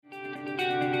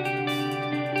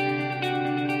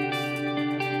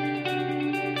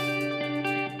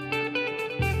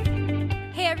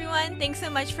everyone. Thanks so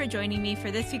much for joining me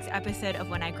for this week's episode of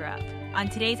When I Grew Up. On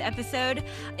today's episode,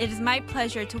 it is my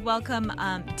pleasure to welcome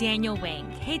Daniel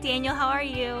Wang. Hey, Daniel, how are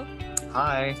you?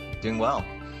 Hi, doing well.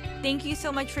 Thank you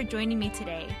so much for joining me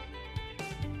today.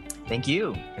 Thank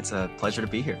you. It's a pleasure to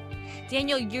be here.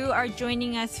 Daniel, you are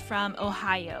joining us from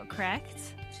Ohio,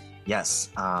 correct? Yes,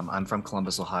 I'm from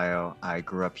Columbus, Ohio. I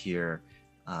grew up here,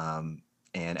 and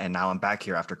now I'm back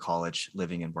here after college,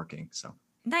 living and working. So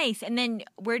nice. And then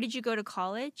where did you go to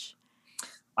college?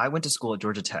 I went to school at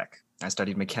Georgia Tech. I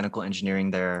studied mechanical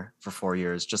engineering there for 4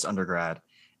 years, just undergrad.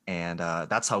 And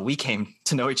that's how we came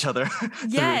to know each other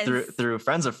Yes. through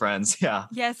friends of friends. Yeah.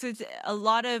 Yes, so it's a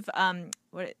lot of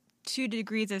 2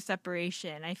 degrees of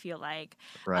separation, I feel like.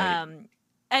 Right.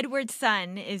 Edward's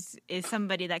son is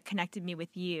somebody that connected me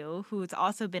with you, who's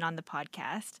also been on the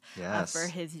podcast Yes. for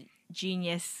his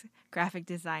genius graphic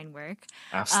design work.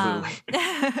 Absolutely.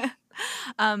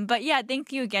 But yeah,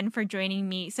 thank you again for joining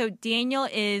me. So Daniel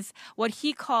is what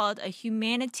he called a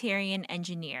humanitarian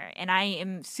engineer, and I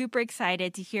am super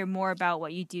excited to hear more about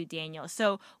what you do, Daniel.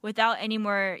 So without any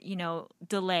more,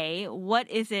 delay, what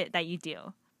is it that you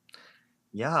do?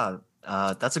 Yeah,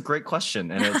 that's a great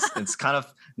question, and it's kind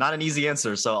of not an easy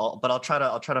answer. But I'll try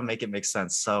to make it make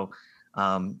sense. So,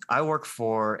 I work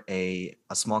for a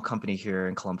small company here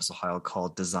in Columbus, Ohio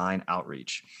called Design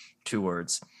Outreach, 2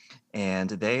 words, and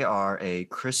they are a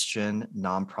Christian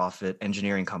nonprofit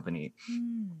engineering company,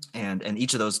 and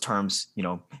each of those terms,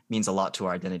 means a lot to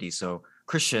our identity. So,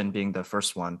 Christian being the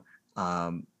first one,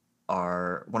 one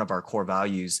of our core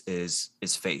values is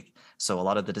faith. So a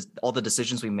lot of all the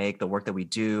decisions we make, the work that we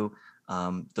do,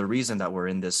 the reason that we're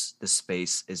in this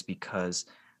space is because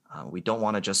we don't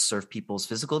want to just serve people's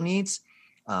physical needs,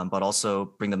 but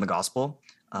also bring them the gospel,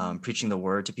 preaching the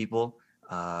word to people,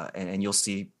 and you'll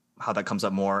see how that comes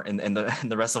up more in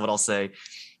the rest of what I'll say.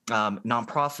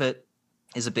 Nonprofit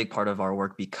is a big part of our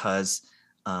work because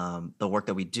the work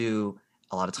that we do,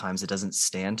 a lot of times it doesn't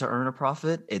stand to earn a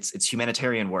profit. It's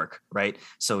humanitarian work, right?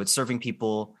 So it's serving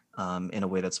people in a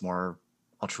way that's more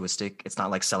altruistic. It's not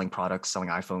like selling products, selling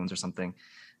iPhones or something.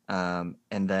 And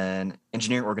then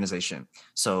engineering organization.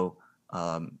 So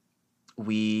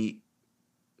we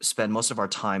spend most of our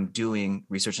time doing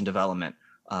research and development.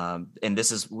 And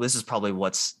this is probably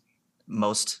what's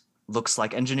most looks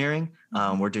like engineering.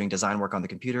 We're doing design work on the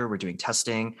computer. We're doing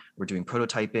testing. We're doing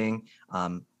prototyping,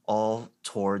 all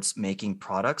towards making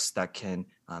products that can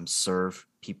serve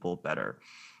people better.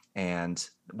 And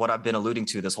what I've been alluding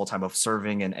to this whole time of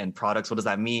serving and products, what does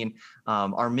that mean?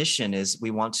 Our mission is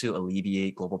we want to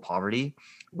alleviate global poverty,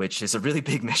 which is a really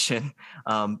big mission.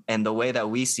 And the way that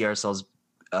we see ourselves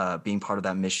being part of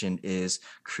that mission is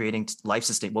creating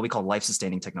what we call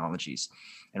life-sustaining technologies.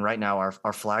 And right now,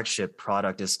 our flagship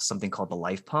product is something called the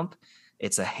Life Pump.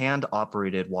 It's a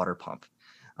hand-operated water pump.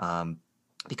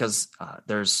 Because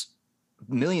there's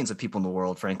millions of people in the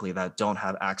world, frankly, that don't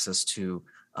have access to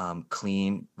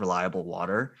clean, reliable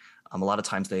water. A lot of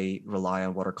times they rely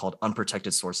on what are called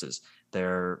unprotected sources.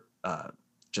 They're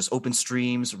just open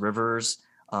streams, rivers,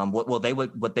 what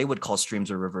they would call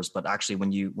streams or rivers. But actually,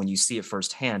 when you see it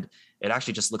firsthand, it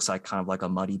actually just looks like kind of like a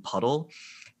muddy puddle.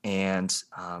 And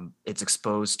it's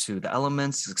exposed to the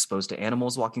elements, it's exposed to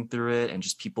animals walking through it, and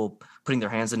just people putting their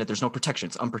hands in it. There's no protection.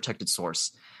 It's unprotected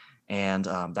source. And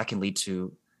that can lead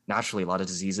to naturally a lot of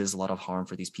diseases, a lot of harm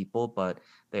for these people, but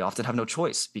they often have no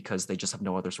choice because they just have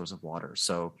no other source of water.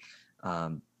 So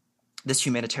this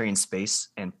humanitarian space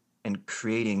and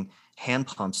creating hand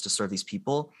pumps to serve these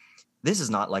people, this is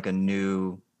not like a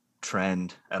new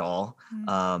trend at all.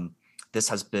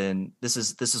 This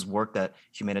is work that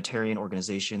humanitarian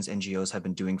organizations, NGOs have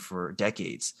been doing for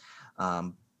decades.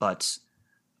 But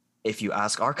if you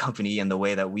ask our company and the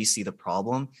way that we see the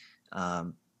problem,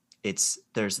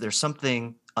 there's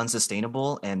something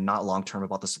unsustainable and not long-term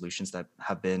about the solutions that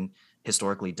have been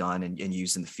historically done and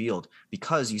used in the field,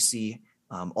 because you see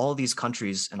all these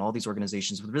countries and all these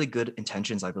organizations with really good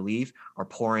intentions, I believe, are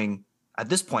pouring, at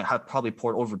this point, have probably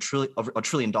poured over $1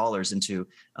 trillion into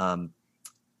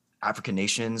African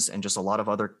nations and just a lot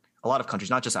of countries,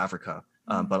 not just Africa,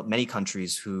 but many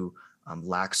countries who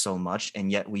lack so much,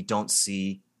 and yet we don't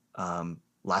see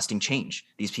lasting change.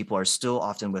 These people are still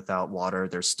often without water.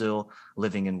 They're still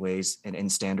living in ways and in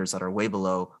standards that are way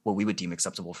below what we would deem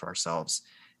acceptable for ourselves.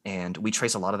 And we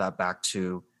trace a lot of that back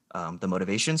to the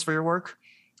motivations for your work,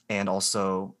 and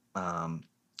also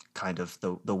kind of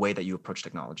the way that you approach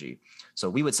technology. So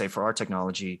we would say for our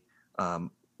technology,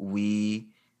 we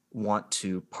want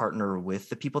to partner with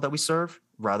the people that we serve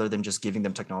rather than just giving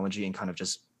them technology and kind of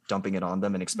just dumping it on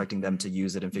them and expecting them to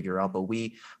use it and figure out. But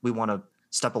we want to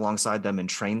step alongside them and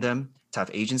train them to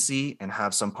have agency and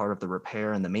have some part of the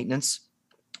repair and the maintenance.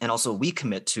 And also we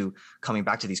commit to coming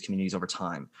back to these communities over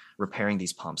time, repairing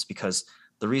these pumps, because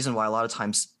the reason why a lot of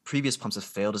times previous pumps have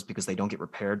failed is because they don't get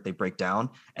repaired, they break down,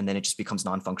 and then it just becomes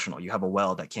non-functional. You have a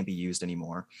well that can't be used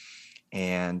anymore.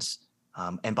 And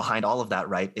behind all of that,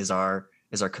 right, is our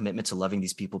commitment to loving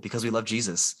these people because we love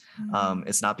Jesus.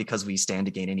 It's not because we stand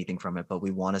to gain anything from it, but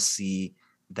we want to see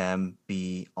them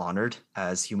be honored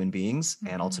as human beings.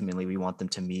 And ultimately we want them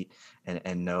to meet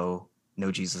and know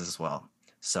Jesus as well.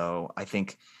 So I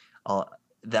think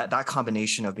that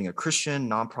combination of being a Christian,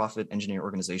 nonprofit engineering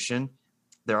organization,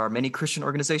 there are many Christian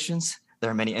organizations,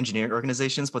 there are many engineering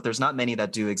organizations, but there's not many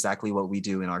that do exactly what we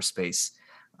do in our space.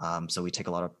 So we take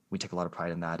a lot of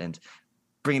pride in that. And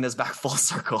bringing this back full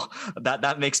circle,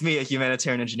 that makes me a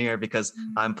humanitarian engineer because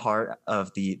I'm part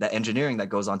of the engineering that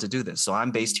goes on to do this. So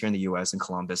I'm based here in the U.S. in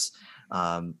Columbus,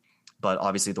 but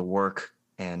obviously the work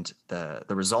and the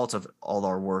result of all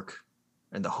our work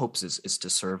and the hopes is to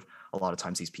serve a lot of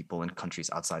times these people in countries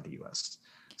outside the U.S.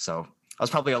 So that was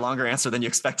probably a longer answer than you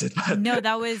expected. But. No,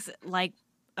 that was like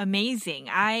amazing.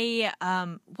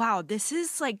 Wow, this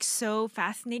is like so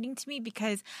fascinating to me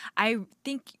because I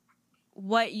think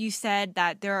what you said,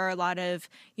 that there are a lot of,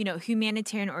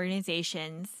 humanitarian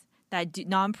organizations that do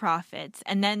nonprofits,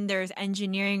 and then there's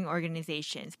engineering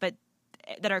organizations, but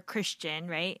that are Christian,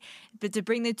 right? But to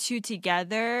bring the two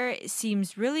together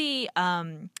seems really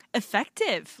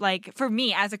effective, like for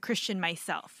me as a Christian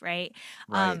myself, right?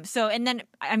 So, and then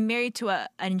I'm married to an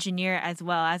engineer as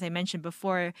well, as I mentioned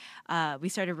before we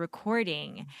started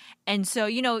recording. And so,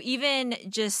 even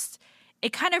just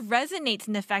it kind of resonates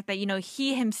in the fact that,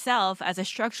 he himself as a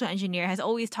structural engineer has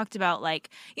always talked about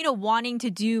wanting to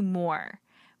do more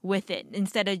with it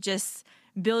instead of just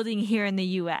building here in the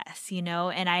US,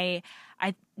 and I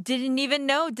didn't even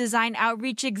know design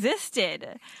outreach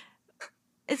existed.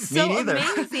 It's so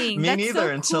amazing. Me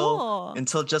neither cool.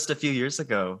 until just a few years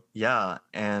ago. Yeah.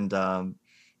 And to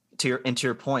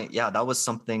your point, yeah, that was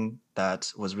something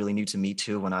that was really new to me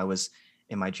too when I was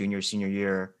in my senior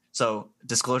year. So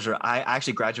disclosure, I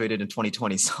actually graduated in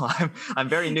 2020, so I'm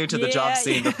very new to the job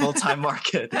scene, the full-time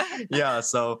market. Yeah,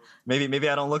 so maybe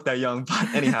I don't look that young,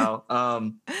 but anyhow,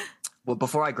 well,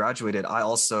 before I graduated, I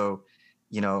also,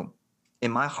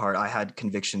 in my heart, I had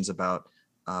convictions about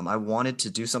I wanted to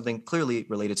do something clearly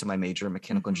related to my major,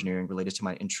 mechanical engineering, related to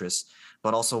my interests,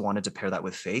 but also wanted to pair that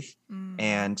with faith.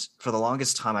 And for the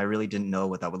longest time, I really didn't know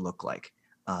what that would look like.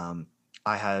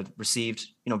 I had received,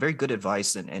 very good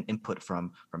advice and input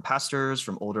from pastors,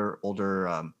 from older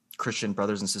Christian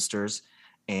brothers and sisters,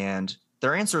 and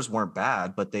their answers weren't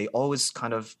bad, but they always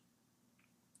kind of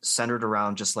centered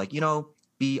around just like,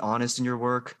 be honest in your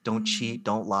work, don't cheat,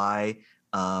 don't lie,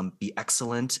 be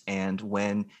excellent, and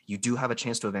when you do have a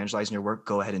chance to evangelize in your work,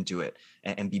 go ahead and do it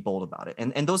and be bold about it.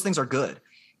 And those things are good,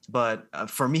 but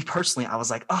for me personally, I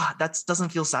was like, that doesn't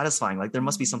feel satisfying. Like there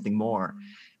must be something more,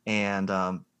 and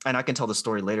I can tell the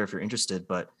story later if you're interested,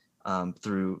 but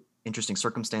through interesting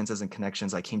circumstances and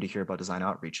connections, I came to hear about design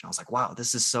outreach. And I was like, wow,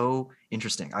 this is so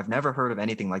interesting. I've never heard of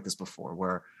anything like this before,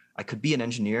 where I could be an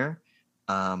engineer,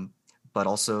 but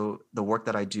also the work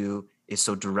that I do is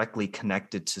so directly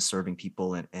connected to serving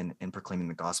people and proclaiming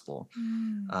the gospel.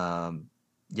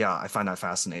 Yeah, I find that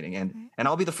fascinating. And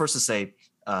I'll be the first to say,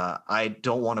 I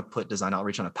don't want to put design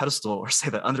outreach on a pedestal or say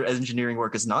that other engineering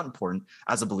work is not important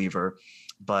as a believer,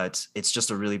 but it's just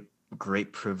a really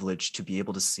great privilege to be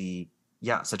able to see,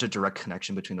 such a direct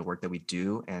connection between the work that we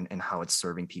do and how it's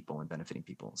serving people and benefiting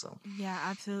people. So yeah,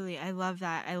 absolutely. I love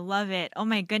that. I love it. Oh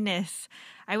my goodness.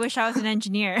 I wish I was an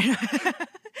engineer.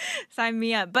 Sign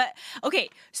me up. But okay,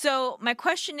 so my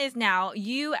question is now,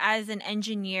 you as an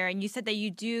engineer, and you said that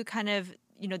you do kind of,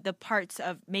 the parts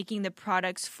of making the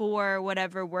products for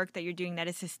whatever work that you're doing that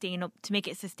is sustainable, to make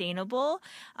it sustainable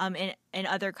in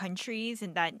other countries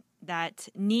and that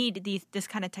need this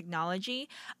kind of technology.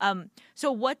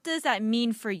 So what does that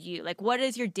mean for you? Like, what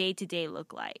does your day-to-day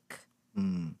look like?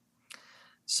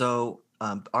 So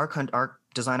our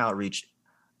design outreach,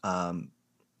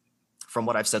 from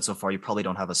what I've said so far, you probably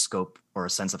don't have a scope or a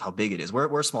sense of how big it is.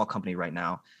 We're a small company right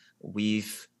now.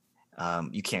 We've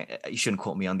you shouldn't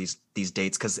quote me on these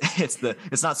dates because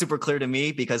it's not super clear to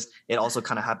me, because it also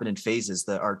kind of happened in phases.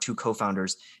 That our two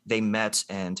co-founders, they met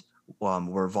and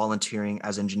were volunteering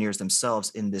as engineers themselves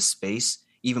in this space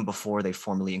even before they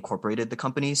formally incorporated the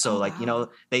company. So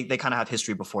they kind of have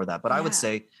history before that. But I would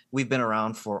say we've been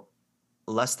around for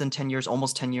less than 10 years,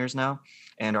 almost 10 years now.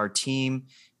 And our team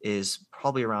is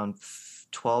probably around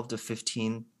 12 to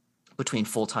 15 between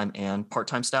full-time and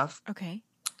part-time staff. Okay.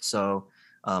 So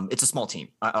it's a small team.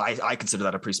 I consider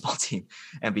that a pretty small team.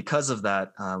 And because of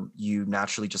that, you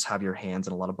naturally just have your hands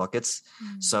in a lot of buckets.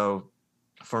 So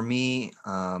for me,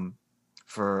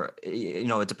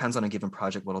 it depends on a given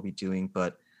project what I'll be doing.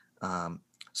 But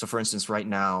so for instance, right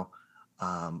now,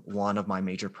 one of my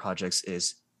major projects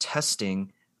is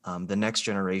testing the next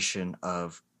generation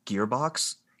of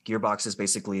gearbox. Gearbox is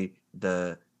basically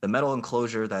the metal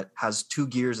enclosure that has two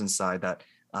gears inside that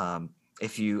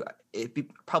it'd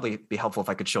probably be helpful if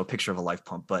I could show a picture of a life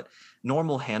pump, but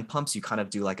normal hand pumps, you kind of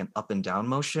do like an up and down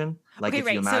motion. Like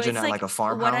if you imagine at like a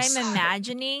farmhouse. What I'm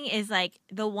imagining is like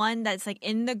the one that's like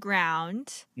in the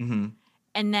ground and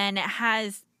then it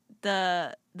has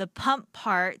the pump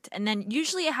part and then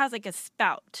usually it has like a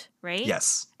spout, right?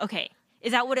 Yes. Okay.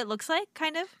 Is that what it looks like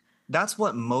kind of? That's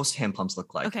what most hand pumps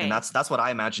look like. Okay. And that's what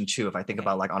I imagine too if I think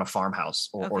about like on a farmhouse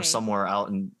or somewhere out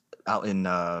in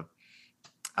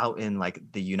like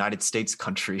the United States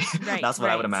country. Right, that's what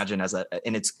I would imagine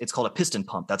and it's called a piston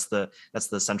pump. That's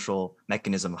the central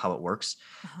mechanism of how it works.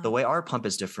 The way our pump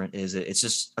is different is it's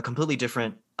just a completely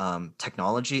different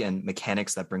technology and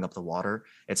mechanics that bring up the water.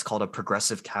 It's called a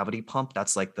progressive cavity pump.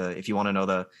 That's like if you want to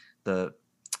know the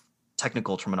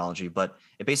technical terminology, but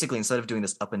it basically, instead of doing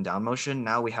this up and down motion,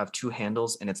 now we have two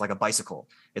handles and it's like a bicycle.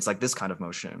 It's like this kind of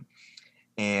motion.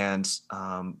 And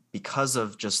because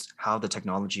of just how the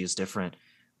technology is different,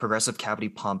 progressive cavity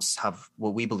pumps have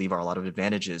what we believe are a lot of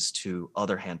advantages to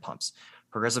other hand pumps.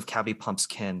 Progressive cavity pumps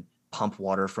can pump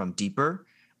water from deeper.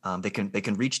 They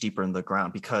can reach deeper in the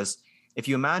ground, because if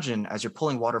you imagine as you're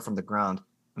pulling water from the ground,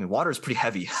 I mean, water is pretty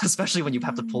heavy, especially when you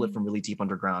have to pull it from really deep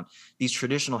underground. These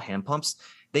traditional hand pumps,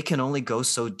 they can only go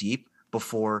so deep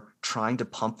before trying to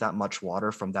pump that much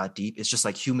water from that deep. It's just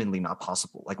like humanly not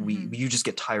possible. Like you just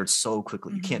get tired so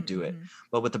quickly. You can't do it.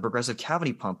 But with the progressive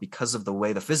cavity pump, because of the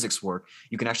way the physics work,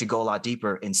 you can actually go a lot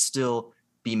deeper and still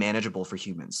be manageable for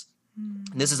humans.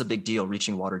 And this is a big deal,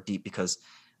 reaching water deep, because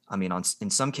I mean, in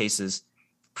some cases,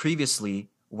 previously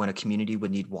when a community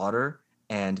would need water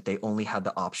and they only had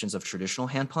the options of traditional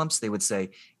hand pumps, they would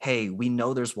say, hey, we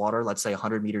know there's water, let's say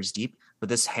 100 meters deep, but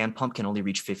this hand pump can only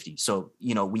reach 50. So,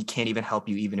 we can't even help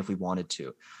you even if we wanted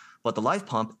to. But the life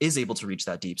pump is able to reach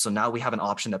that deep. So now we have an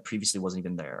option that previously wasn't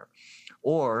even there.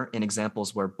 Or in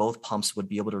examples where both pumps would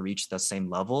be able to reach the same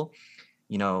level,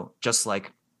 just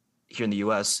like here in the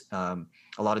US,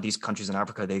 a lot of these countries in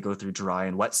Africa, they go through dry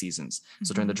and wet seasons.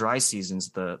 So during the dry seasons,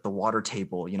 the water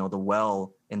table, the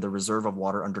well and the reserve of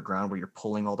water underground where you're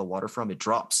pulling all the water from, it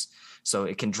drops. So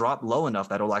it can drop low enough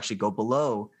that it'll actually go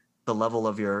below the level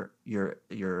of your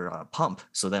pump.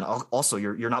 So then also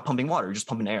you're not pumping water, you're just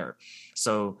pumping air.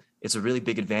 So it's a really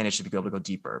big advantage to be able to go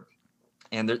deeper.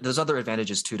 And there's other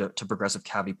advantages too to progressive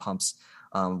cavity pumps.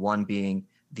 One being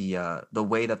the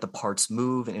way that the parts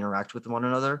move and interact with one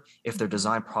another. If they're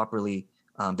designed properly,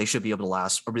 they should be able to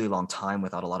last a really long time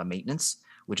without a lot of maintenance,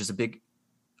 which is a big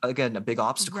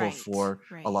obstacle for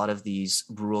a lot of these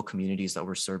rural communities that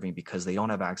we're serving, because they don't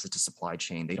have access to supply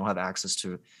chain. They don't have access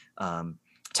to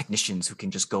technicians who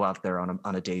can just go out there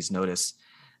on a day's notice.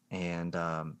 And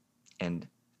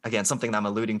again, something that I'm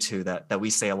alluding to that we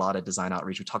say a lot at Design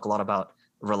Outreach, we talk a lot about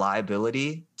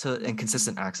reliability and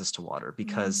consistent access to water,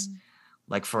 because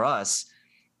like for us,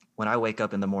 when I wake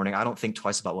up in the morning, I don't think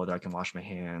twice about whether I can wash my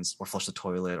hands or flush the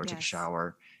toilet or take a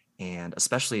shower. And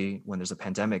especially when there's a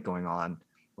pandemic going on,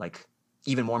 like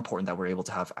even more important that we're able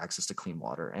to have access to clean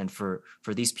water. And for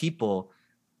these people,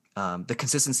 the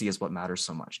consistency is what matters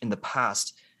so much. In the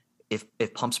past, if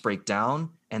pumps break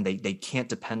down and they can't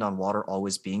depend on water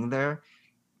always being there,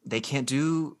 they can't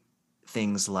do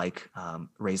things like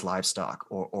raise livestock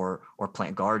or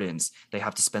plant gardens. They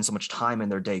have to spend so much time in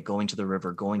their day going to the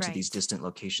river, going to these distant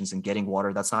locations and getting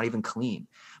water that's not even clean.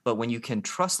 But when you can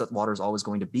trust that water is always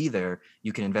going to be there,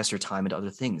 you can invest your time into other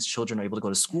things. Children are able to go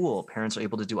to school. Parents are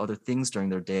able to do other things during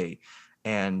their day.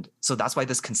 And so that's why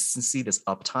this consistency, this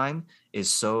uptime is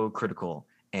so critical.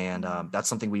 And that's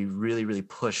something we really, really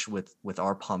push with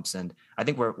our pumps. And I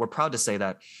think we're proud to say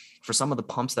that for some of the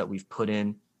pumps that we've put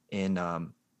in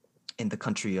the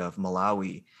country of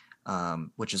Malawi,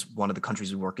 which is one of the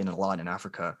countries we work in a lot in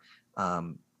Africa,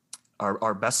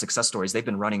 our best success stories, they've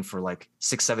been running for like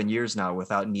 6-7 years now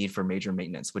without need for major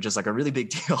maintenance, which is like a really big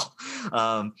deal.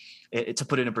 To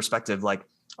put it in perspective, like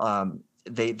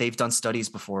they've done studies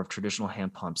before of traditional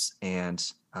hand pumps, and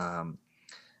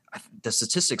the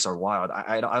statistics are wild.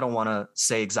 I don't want to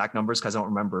say exact numbers because I don't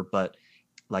remember, but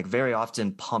like very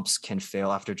often pumps can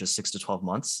fail after just 6 to 12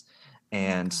 months.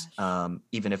 And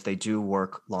even if they do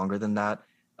work longer than that,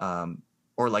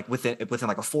 or like within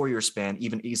like a 4-year span,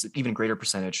 even greater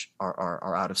percentage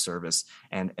are out of service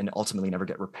and ultimately never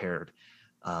get repaired.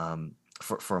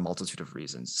 for a multitude of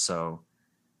reasons. So,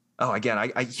 oh,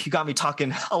 again, you got me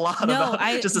talking a lot No,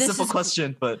 about just a simple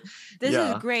question, but this is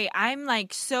yeah. great. I'm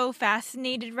like so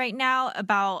fascinated right now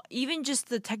about even just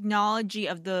the technology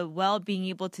of the well being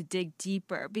able to dig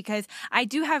deeper, because I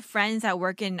do have friends that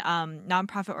work in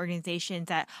nonprofit organizations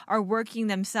that are working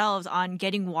themselves on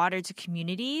getting water to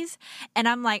communities. And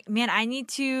I'm like, man, I need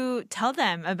to tell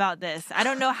them about this. I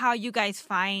don't know how you guys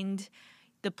find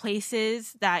the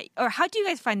places that, or how do you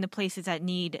guys find the places that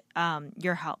need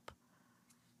your help?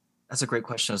 That's a great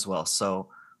question as well. So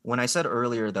when I said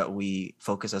earlier that we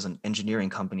focus as an engineering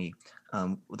company,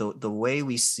 the way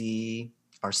we see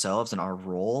ourselves and our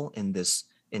role in this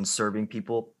in serving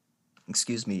people,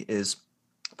 excuse me, is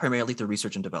primarily through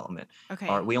research and development.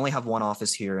 Okay. We only have one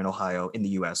office here in Ohio in the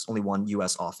U.S., only one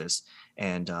U.S. office,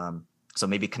 and so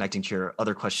maybe connecting to your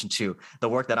other question too, the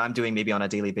work that I'm doing maybe on a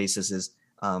daily basis is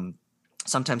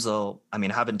sometimes I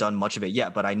haven't done much of it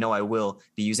yet, but I know I will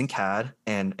be using CAD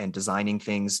and designing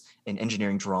things in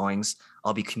engineering drawings.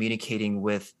 I'll be communicating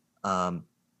with our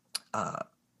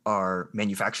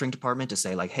manufacturing department to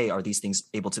say like, hey, are these things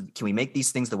can we make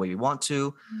these things the way we want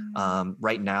to?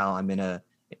 Right now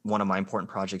one of my important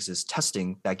projects is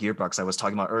testing that gearbox I was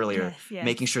talking about earlier, Yes.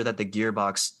 making sure that the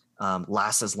gearbox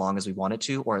lasts as long as we want it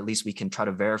to, or at least we can try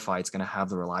to verify it's going to have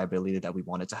the reliability that we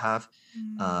want it to have.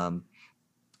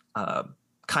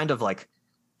 Kind of like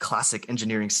classic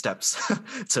engineering steps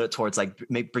towards like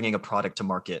bringing a product to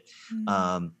market.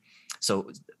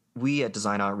 So we at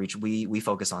Design Outreach, we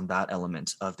focus on that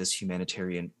element of this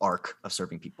humanitarian arc of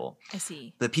serving people. I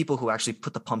see. The people who actually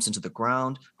put the pumps into the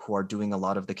ground, who are doing a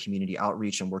lot of the community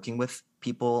outreach and working with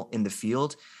people in the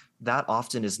field, that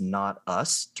often is not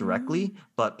us directly,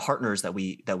 but partners that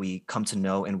we come to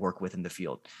know and work with in the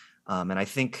field. And I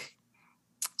think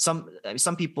some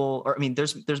people, or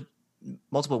there's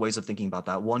multiple ways of thinking about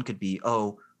that. One could be,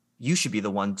 oh, you should be the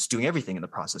ones doing everything in the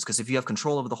process, because if you have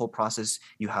control over the whole process,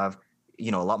 you have a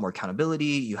lot more accountability,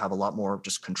 you have a lot more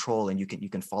just control, and you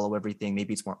can follow everything.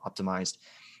 Maybe it's more optimized.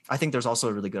 I think there's also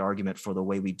a really good argument for the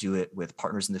way we do it with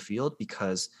partners in the field,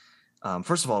 because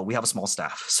first of all, we have a small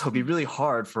staff, so it'd be really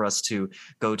hard for us to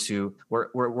go to.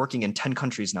 We're working in 10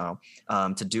 countries now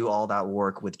to do all that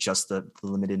work with just the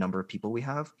limited number of people we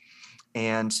have,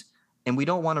 and we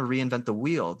don't want to reinvent the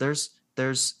wheel. There's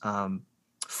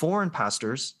foreign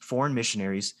pastors, foreign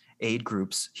missionaries, aid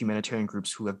groups, humanitarian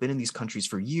groups who have been in these countries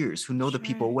for years, who know the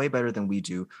people way better than we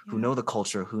do, who know the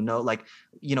culture, who know,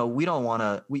 we don't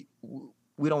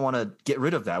want to get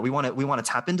rid of that. We want to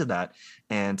tap into that.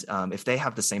 And if they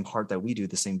have the same heart that we do,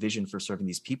 the same vision for serving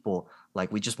these people, we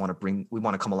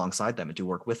want to come alongside them and do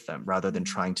work with them, rather than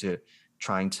trying to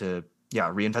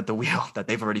reinvent the wheel that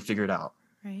they've already figured out.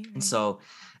 Right. And so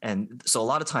a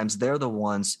lot of times they're the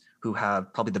ones who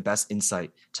have probably the best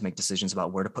insight to make decisions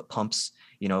about where to put pumps,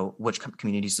 which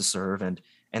communities to serve. And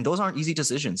those aren't easy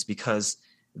decisions, because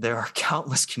there are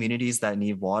countless communities that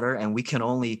need water, and we can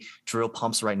only drill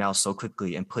pumps right now so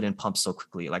quickly and put in pumps so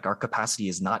quickly. Our capacity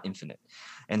is not infinite.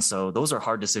 And so those are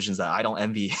hard decisions that I don't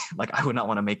envy. I would not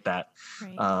want to make that.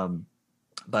 Right.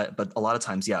 But a lot of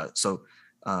times, yeah. So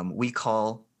we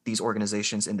call these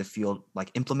organizations in the field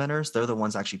implementers. They're the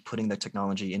ones actually putting the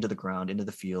technology into the ground, into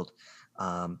the field.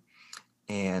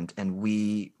 And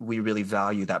we really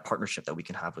value that partnership that we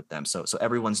can have with them. So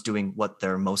everyone's doing what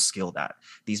they're most skilled at.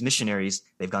 These missionaries,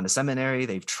 they've gone to seminary,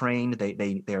 they've trained,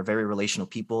 they are very relational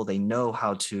people. They know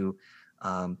how to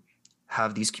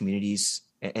have these communities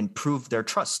and prove their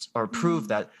trust, or prove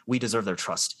that we deserve their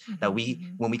trust, that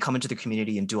when we come into the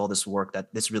community and do all this work, that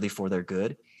it's really for their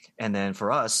good. And then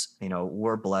for us,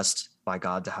 we're blessed by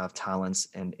God to have talents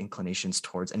and inclinations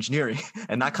towards engineering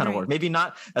and that kind of work. Maybe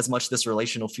not as much this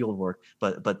relational field work,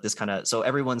 but this kind of, so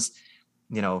everyone's,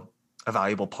 a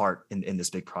valuable part in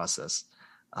this big process.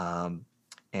 And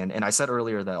I said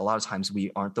earlier that a lot of times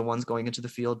we aren't the ones going into the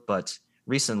field, but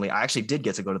recently I actually did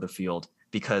get to go to the field,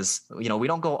 because, we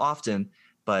don't go often,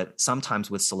 but sometimes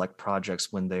with select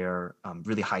projects, when they're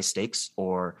really high stakes,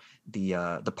 or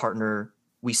the partner,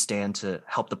 we stand to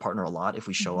help the partner a lot. If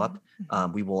we show up,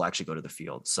 we will actually go to the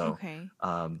field. So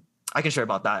I can share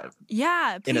about that.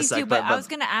 Yeah, please in a sec, do. But I was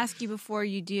going to ask you before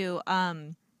you do.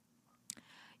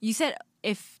 You said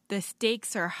if the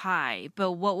stakes are high,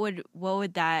 but what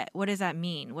does that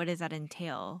mean? What does that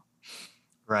entail?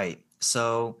 Right.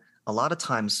 So a lot of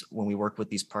times when we work with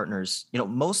these partners,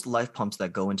 most life pumps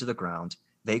that go into the ground,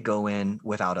 they go in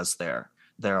without us there.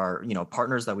 There are,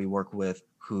 partners that we work with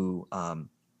who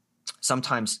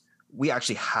sometimes we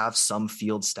actually have some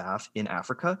field staff in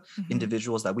Africa,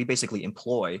 individuals that we basically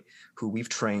employ, who we've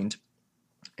trained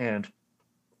and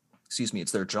excuse me,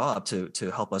 it's their job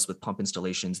to help us with pump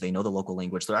installations. They know the local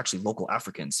language. They're actually local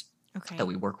Africans that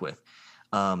we work with.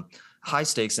 High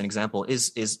stakes, an example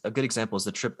is a good example is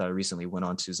the trip that I recently went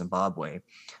on to Zimbabwe.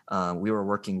 We were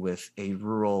working with a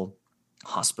rural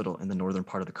hospital in the northern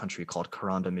part of the country called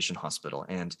Karanda Mission Hospital,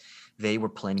 and they were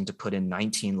planning to put in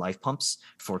 19 life pumps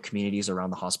for communities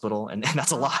around the hospital, and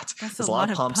that's a lot. That's a a lot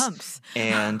of of pumps.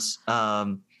 And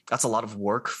that's a lot of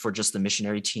work for just the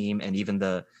missionary team, and even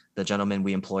the gentleman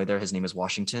we employ there. His name is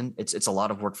Washington. It's a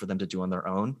lot of work for them to do on their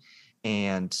own,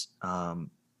 and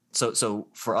so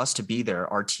for us to be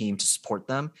there, our team to support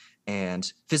them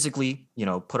and physically,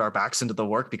 put our backs into the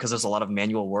work, because there's a lot of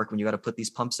manual work when you got to put these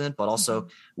pumps in, but also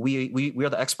we are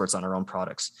the experts on our own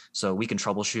products. So we can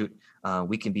troubleshoot,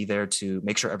 we can be there to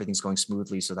make sure everything's going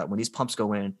smoothly so that when these pumps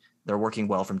go in, they're working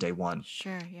well from day one.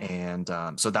 Sure. Yeah.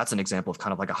 And so that's an example of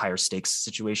kind of like a higher stakes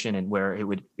situation, and where it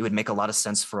would make a lot of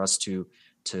sense for us to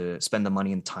spend the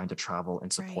money and time to travel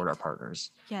and support our partners.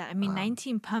 Yeah, I mean,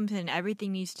 19 pumps and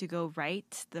everything needs to go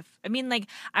right.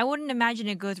 I wouldn't imagine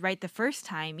it goes right the first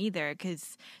time either,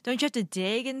 because don't you have to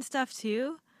dig and stuff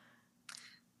too?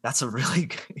 That's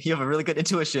you have a really good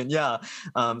intuition. Yeah.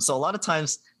 So a lot of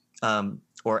times,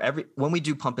 when we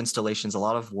do pump installations, a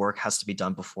lot of work has to be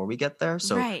done before we get there.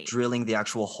 So drilling the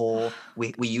actual hole,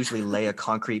 we usually lay a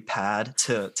concrete pad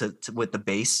to with the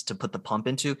base to put the pump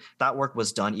into. That work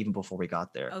was done even before we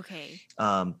got there. Okay.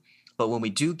 But when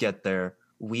we do get there,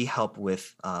 we help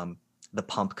with the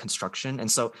pump construction.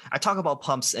 And so I talk about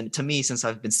pumps, and to me, since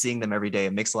I've been seeing them every day,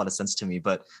 it makes a lot of sense to me.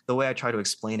 But the way I try to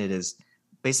explain it is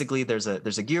basically there's a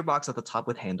gearbox at the top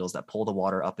with handles that pull the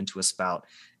water up into a spout,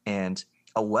 and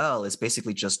a well is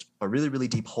basically just a really, really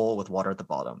deep hole with water at the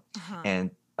bottom.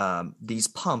 And these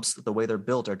pumps, the way they're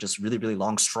built, are just really, really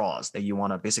long straws that you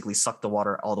want to basically suck the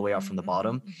water all the way out from the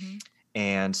bottom.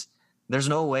 And there's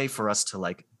no way for us to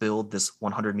like build this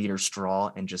 100-meter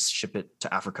straw and just ship it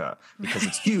to Africa, because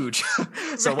it's huge.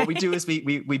 So what we do is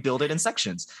we build it in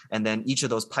sections, and then each of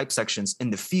those pipe sections in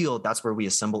the field, that's where we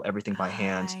assemble everything by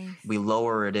hand. We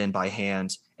lower it in by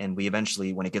hand, and we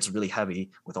eventually, when it gets really heavy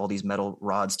with all these metal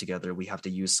rods together, we have to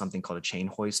use something called a chain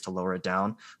hoist to lower it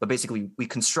down. But basically we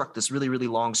construct this really, really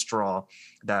long straw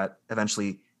that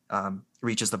eventually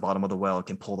reaches the bottom of the well and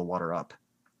can pull the water up.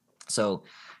 So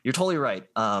you're totally right.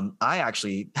 I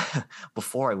actually,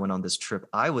 before I went on this trip,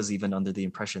 I was even under the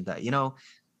impression that,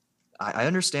 I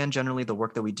understand generally the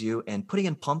work that we do, and putting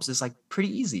in pumps is like pretty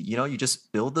easy. You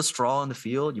just build the straw in the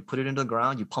field, you put it into the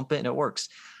ground, you pump it, and it works.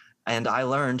 And I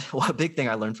learned, a big thing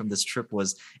I learned from this trip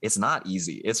was it's not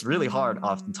easy. It's really hard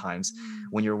oftentimes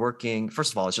when you're working.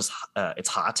 First of all, it's just, it's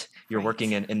hot. You're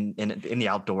working in the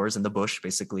outdoors, in the bush,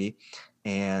 basically.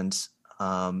 And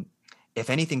if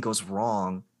anything goes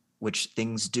wrong, which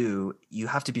things do, you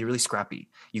have to be really scrappy.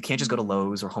 You can't just go to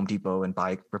Lowe's or Home Depot and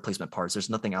buy replacement parts. There's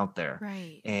nothing out there.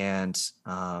 Right. And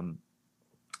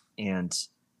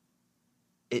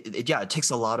it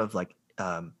takes a lot of like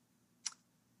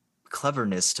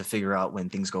cleverness to figure out when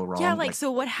things go wrong. Yeah, so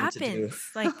what happens?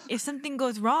 Like if something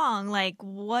goes wrong, like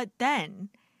what then?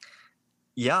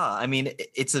 Yeah, I mean,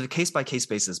 it's a case-by-case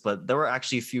basis, but there were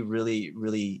actually a few really,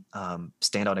 really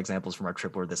standout examples from our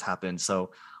trip where this happened.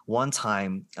 So one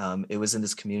time, it was in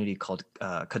this community called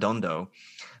Kadondo,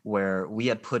 where we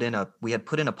had put in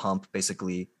a pump.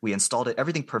 Basically, we installed it,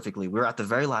 everything perfectly. We were at the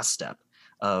very last step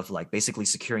of like basically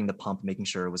securing the pump, making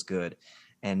sure it was good.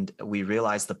 And we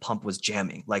realized the pump was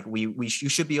jamming. Like you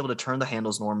should be able to turn the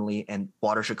handles normally, and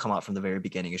water should come out from the very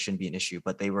beginning. It shouldn't be an issue,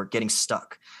 but they were getting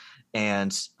stuck.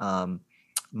 And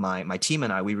my team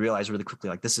and I, we realized really quickly,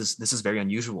 like this is very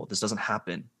unusual. This doesn't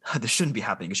happen. This shouldn't be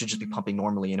happening. It should just be pumping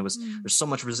normally. And there's so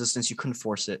much resistance, you couldn't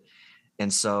force it.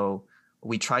 And so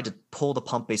we tried to pull the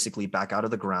pump basically back out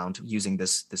of the ground using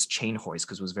this chain hoist,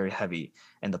 because it was very heavy,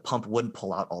 and the pump wouldn't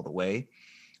pull out all the way,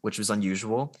 which was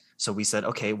unusual. So we said,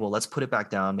 okay, well, let's put it back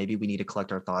down. Maybe we need to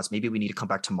collect our thoughts. Maybe we need to come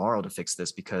back tomorrow to fix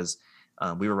this, because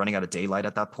we were running out of daylight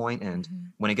at that point. And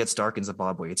when it gets dark in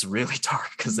Zimbabwe, it's really dark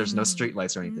because there's no street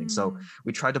lights or anything. So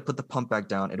we tried to put the pump back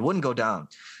down. It wouldn't go down.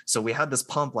 So we had this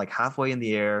pump like halfway in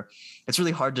the air. It's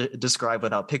really hard to describe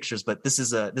without pictures, but this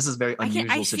is a very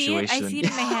unusual situation. I see it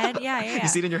in my head. Yeah. You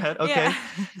see it in your head? Okay. Yeah.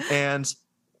 And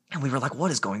we were like,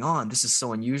 what is going on? This is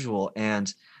so unusual.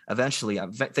 And eventually,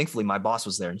 thankfully, my boss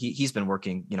was there, and he's been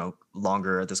working,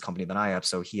 longer at this company than I have.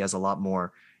 So he has a lot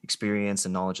more experience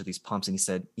and knowledge of these pumps. And he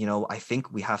said, I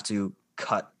think we have to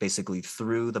cut basically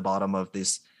through the bottom of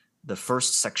the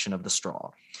first section of the straw.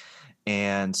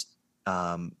 And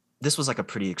this was like a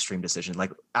pretty extreme decision.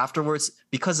 Like afterwards,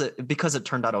 because it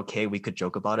turned out okay, we could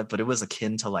joke about it, but it was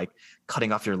akin to like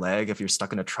cutting off your leg if you're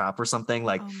stuck in a trap or something.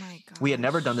 Like Oh my we had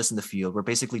never done gosh. this in the field. We're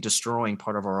basically destroying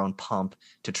part of our own pump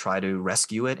to try to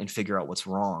rescue it and figure out what's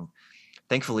wrong.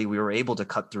 Thankfully, we were able to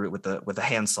cut through it with a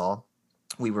handsaw.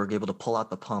 We were able to pull out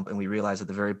the pump, and we realized at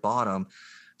the very bottom,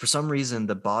 for some reason,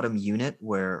 the bottom unit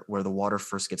where the water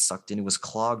first gets sucked in, it was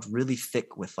clogged really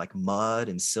thick with like mud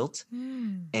and silt.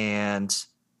 Mm. And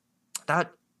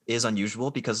that is unusual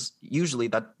because usually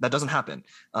that doesn't happen.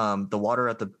 The water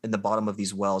in the bottom of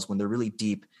these wells, when they're really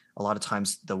deep, a lot of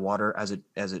times the water as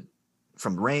it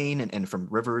from rain and from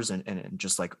rivers and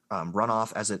just like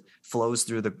runoff as it flows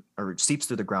through or seeps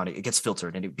through the ground, it gets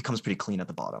filtered and it becomes pretty clean at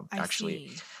the bottom, I actually.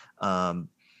 see.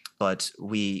 But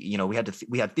we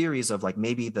had theories of like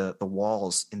maybe the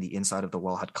walls in the inside of the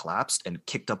well had collapsed and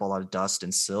kicked up a lot of dust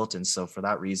and silt, and so for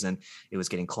that reason it was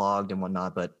getting clogged and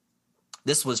whatnot. But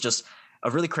this was just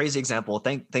a really crazy example.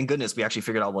 Thank goodness we actually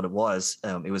figured out what it was.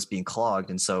 It was being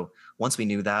clogged, and so once we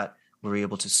knew that, we were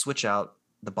able to switch out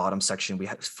the bottom section. We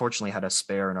fortunately had a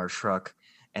spare in our truck,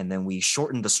 and then we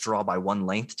shortened the straw by one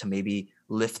length to maybe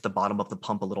lift the bottom of the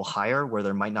pump a little higher where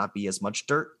there might not be as much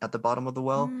dirt at the bottom of the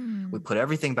well. We Mm. put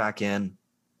everything back in,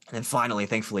 and then finally,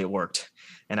 thankfully, it worked.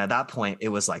 And at that point, it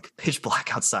was like pitch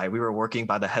black outside. We were working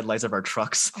by the headlights of our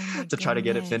trucks Oh my to try to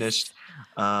get it goodness. finished.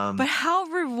 But how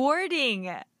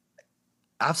rewarding.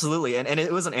 Absolutely. And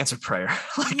it was an answered prayer.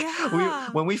 Like Yeah.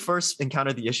 when we first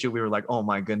encountered the issue, we were like, oh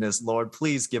my goodness, Lord,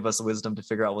 please give us wisdom to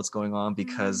figure out what's going on,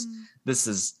 because Mm.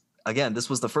 this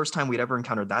was the first time we'd ever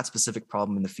encountered that specific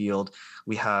problem in the field.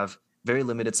 We have very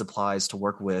limited supplies to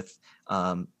work with.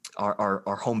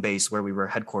 Our home base where we were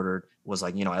headquartered was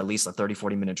like, at least a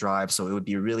 30-40 minute drive. So it would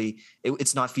be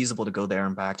it's not feasible to go there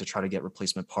and back to try to get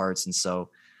replacement parts. And so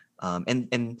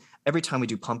and every time we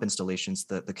do pump installations,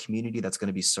 the community that's going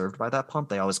to be served by that pump,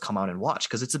 they always come out and watch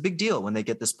because it's a big deal when they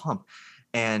get this pump.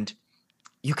 And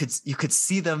you could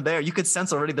see them there. You could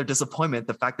sense already their disappointment,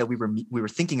 the fact that we were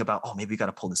thinking about, oh, maybe we got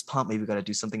to pull this pump, maybe we got to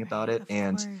do something about Right, it.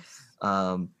 of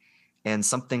course. And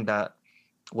something that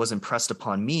was impressed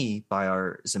upon me by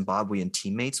our Zimbabwean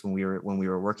teammates when we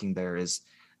were working there is,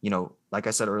 like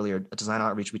I said earlier, at Design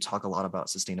Outreach, we talk a lot about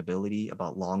sustainability,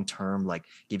 about long-term, like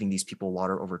giving these people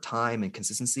water over time and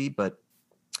consistency. But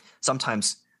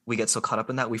sometimes we get so caught up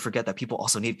in that, we forget that people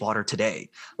also need water today.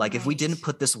 Like if we didn't Right.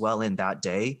 put this well in that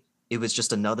day, it was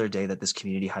just another day that this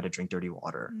community had to drink dirty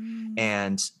water.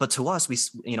 Mm. But to us,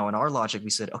 in our logic, we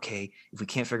said, okay, if we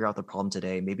can't figure out the problem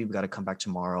today, maybe we got to come back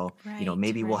tomorrow. Right,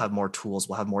 Maybe we'll right. have more tools,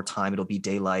 we'll have more time, it'll be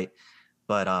daylight.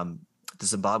 But the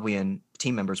Zimbabwean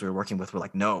team members we were working with were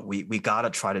like, no, we got to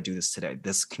try to do this today.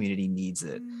 This community needs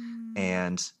it. Mm.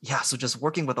 And yeah, so just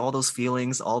working with all those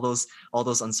feelings, all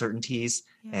those uncertainties,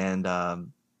 Yeah.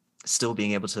 and still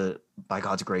being able to, by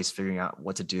God's grace, figuring out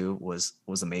what to do was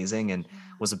amazing, and Yeah.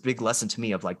 was a big lesson to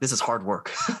me of like, this is hard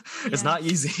work. It's not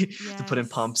Yes. easy to put in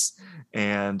Yes. pumps.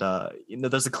 And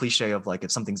there's a cliche of like,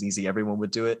 if something's easy, everyone would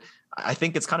do it. I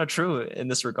think it's kind of true in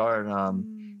this regard.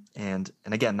 Mm. And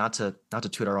again, not to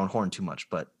toot our own horn too much,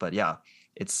 but yeah,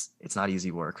 it's not easy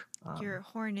work. Your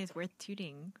horn is worth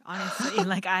tooting, honestly.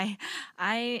 Like I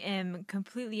am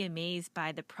completely amazed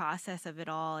by the process of it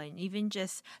all, and even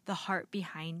just the heart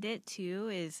behind it too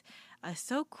is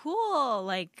so cool.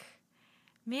 Like,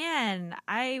 man,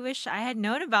 I wish I had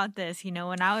known about this,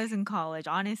 when I was in college,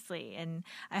 honestly. And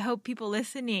I hope people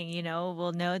listening,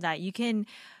 will know that you can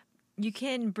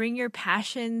bring your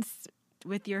passions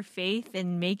with your faith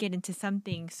and make it into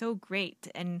something so great,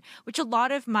 and which a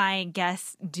lot of my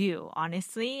guests do,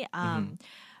 honestly.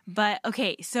 But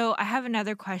okay, so I have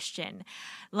another question.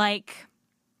 Like,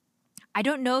 I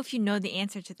don't know if you know the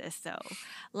answer to this though.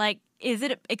 Like, is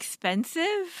it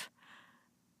expensive?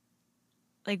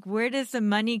 Like, where does the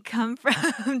money come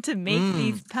from to make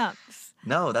these pumps?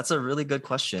 No, that's a really good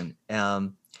question.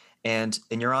 And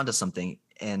you're onto something.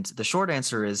 And the short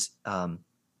answer is,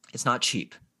 it's not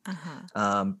cheap.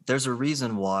 There's a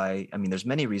reason why. I mean, there's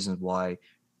many reasons why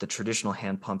the traditional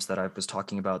hand pumps that I was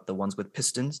talking about, the ones with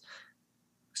pistons,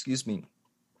 excuse me,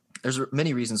 there's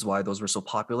many reasons why those were so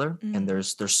popular, and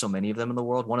there's so many of them in the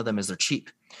world. One of them is they're cheap.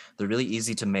 They're really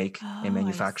easy to make and Oh, I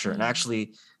manufacture. And see.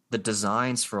 actually, the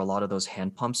designs for a lot of those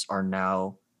hand pumps are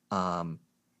now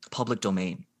public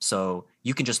domain. So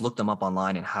you can just look them up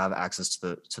online and have access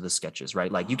to the sketches,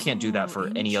 right? Like you can't do that Oh, for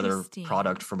any other interesting.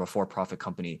 product from a for-profit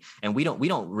company. And we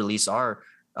don't release our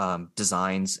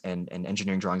designs and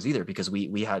engineering drawings either, because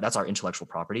we have, that's our intellectual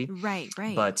property. Right.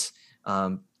 But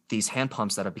these hand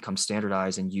pumps that have become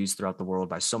standardized and used throughout the world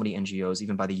by so many NGOs,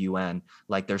 even by the UN,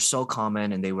 like they're so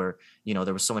common, and they were,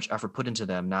 there was so much effort put into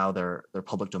them. Now they're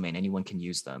public domain; anyone can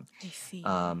use them. I see.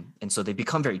 And so they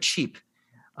become very cheap.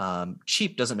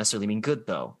 Cheap doesn't necessarily mean good,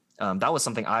 though. That was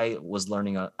something I was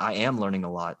learning. I am learning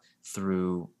a lot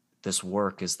through this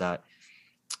work, is that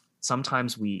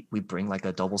sometimes we bring like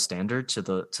a double standard to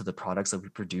the products that we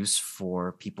produce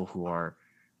for people who are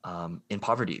in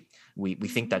poverty. We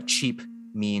think that cheap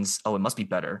means, oh, it must be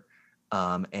better,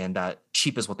 and that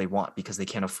cheap is what they want because they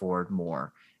can't afford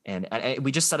more. And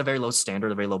we just set a very low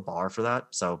standard, a very low bar for that.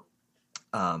 So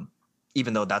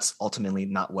even though that's ultimately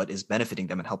not what is benefiting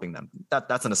them and helping them,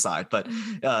 that's an aside. But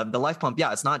the Life Pump,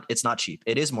 yeah, it's not cheap.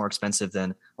 It is more expensive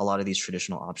than a lot of these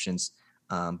traditional options.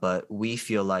 But we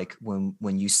feel like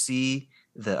when you see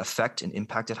the effect and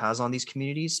impact it has on these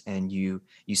communities, and you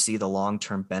see the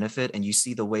long-term benefit, and you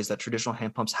see the ways that traditional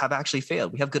hand pumps have actually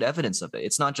failed, we have good evidence of it.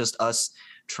 It's not just us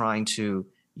trying to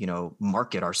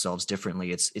market ourselves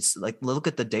differently. It's like, look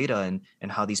at the data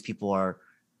and how these people are,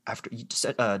 after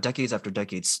decades after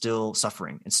decades, still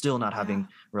suffering and still not having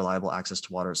reliable access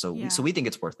to water. So we think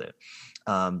it's worth it.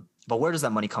 But where does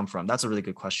that money come from? That's a really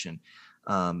good question.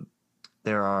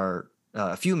 There are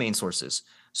a few main sources.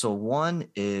 So one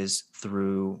is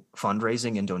through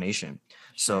fundraising and donation.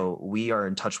 So we are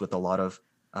in touch with a lot of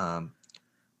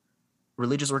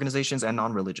religious organizations and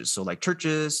non-religious. So like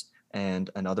churches and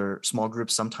other small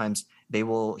groups. Sometimes they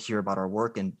will hear about our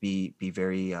work and be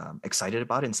very excited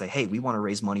about it and say, hey, we want to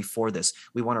raise money for this.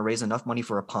 We want to raise enough money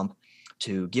for a pump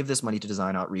to give this money to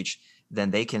design outreach. Then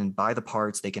they can buy the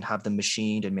parts, they can have them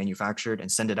machined and manufactured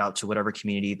and send it out to whatever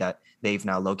community that they've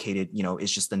now located,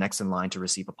 is just the next in line to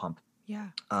receive a pump. Yeah.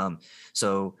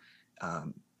 So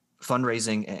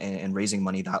fundraising and raising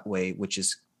money that way, which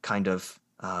is kind of,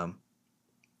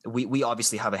 we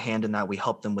obviously have a hand in that. We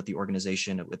help them with the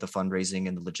organization, with the fundraising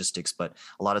and the logistics, but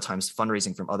a lot of times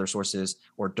fundraising from other sources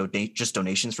or just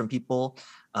donations from people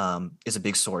is a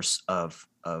big source of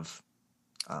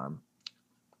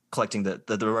collecting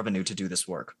the revenue to do this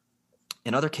work.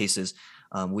 In other cases,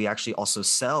 we actually also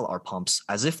sell our pumps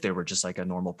as if they were just like a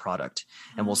normal product,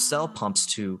 and we'll sell pumps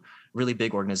to really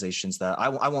big organizations that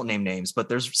I won't name names, but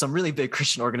there's some really big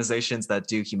Christian organizations that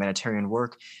do humanitarian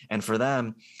work. And for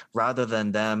them, rather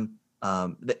than them,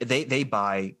 they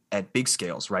buy at big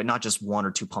scales, right? Not just 1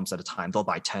 or 2 pumps at a time. They'll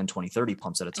buy 10, 20, 30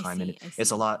 pumps at a time. And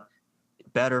it's a lot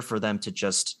better for them to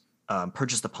just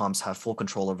purchase the pumps, have full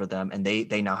control over them, and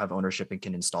they now have ownership and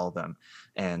can install them.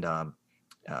 And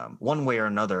one way or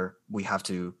another, we have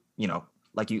to,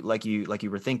 like you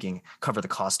were thinking, cover the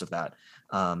cost of that.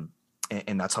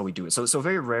 And that's how we do it. So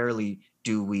very rarely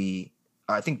do we,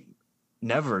 I think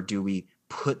never do we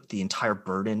put the entire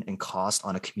burden and cost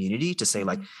on a community to say,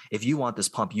 like, if you want this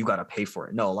pump, you got to pay for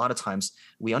it. No, a lot of times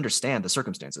we understand the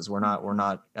circumstances. We're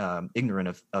not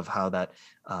ignorant of how that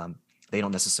they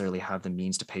don't necessarily have the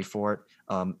means to pay for it,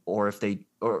 or if they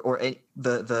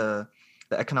the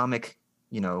economic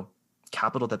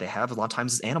capital that they have a lot of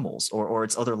times is animals or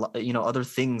it's other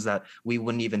things that we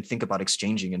wouldn't even think about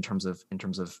exchanging in terms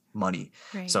of money.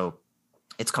 Right. So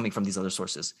it's coming from these other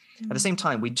sources. At the same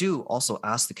time, we do also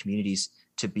ask the communities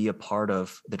to be a part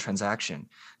of the transaction.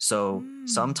 So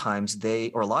sometimes a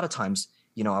lot of times,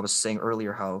 I was saying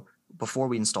earlier how before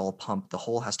we install a pump, the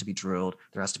hole has to be drilled,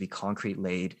 there has to be concrete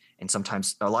laid, and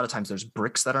a lot of times there's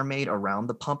bricks that are made around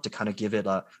the pump to kind of give it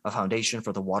a foundation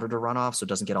for the water to run off so it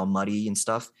doesn't get all muddy and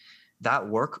stuff. That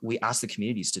work we ask the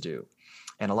communities to do.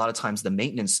 And a lot of times the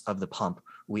maintenance of the pump,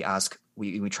 we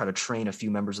try to train a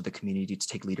few members of the community to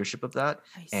take leadership of that.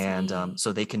 And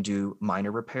so they can do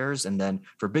minor repairs. And then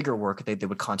for bigger work, they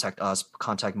would contact us,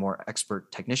 contact more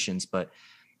expert technicians. But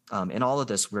in all of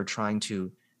this, we're trying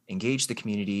to engage the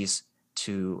communities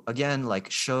to, again,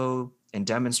 like show and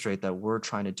demonstrate that we're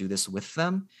trying to do this with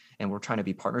them and we're trying to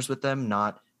be partners with them,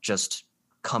 not just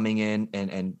coming in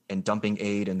and dumping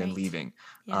aid and then leaving.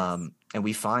 Yes. And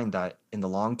we find that in the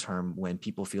long term, when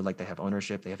people feel like they have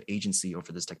ownership, they have agency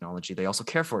over this technology, they also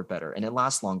care for it better and it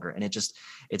lasts longer. And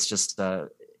there's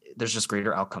just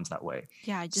greater outcomes that way.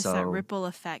 Yeah. Just that ripple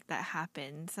effect that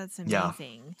happens. That's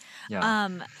amazing. Yeah.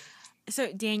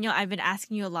 So Daniel, I've been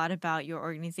asking you a lot about your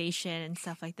organization and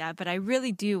stuff like that, but I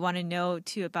really do want to know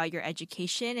too about your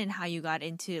education and how you got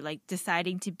into like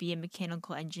deciding to be a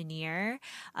mechanical engineer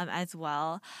as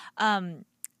well.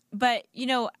 But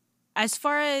as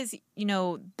far as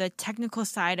the technical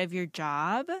side of your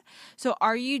job, so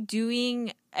are you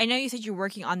doing? I know you said you're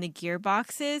working on the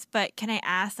gearboxes, but can I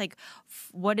ask, like,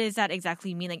 what does that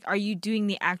exactly mean? Like, are you doing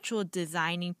the actual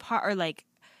designing part, or like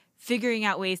figuring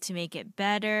out ways to make it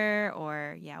better,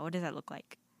 or what does that look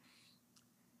like?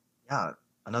 Yeah.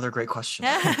 Another great question.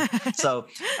 So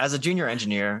as a junior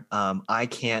engineer, I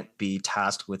can't be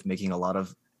tasked with making a lot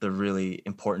of the really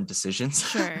important decisions.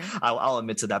 Sure. I'll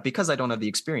admit to that because I don't have the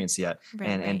experience yet,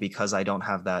 and because I don't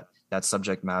have that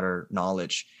subject matter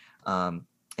knowledge. And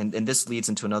this leads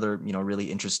into another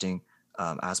really interesting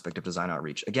aspect of design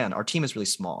outreach. Again, our team is really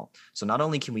small, so not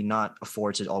only can we not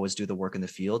afford to always do the work in the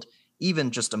field,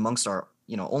 even just amongst our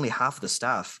only half the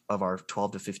staff of our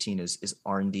 12 to 15 is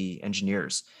R&D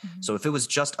engineers. Mm-hmm. So if it was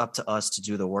just up to us to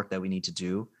do the work that we need to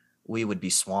do, we would be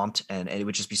swamped and it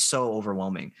would just be so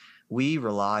overwhelming. We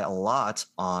rely a lot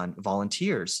on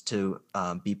volunteers to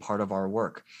be part of our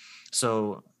work.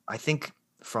 So I think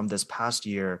from this past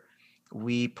year,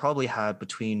 we probably had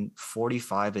between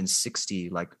 45 and 60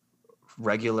 like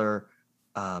regular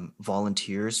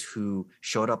volunteers who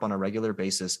showed up on a regular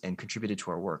basis and contributed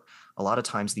to our work. A lot of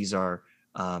times these are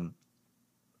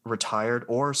retired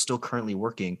or still currently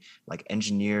working, like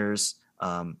engineers,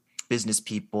 business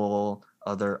people,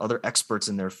 other experts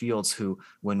in their fields who,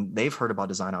 when they've heard about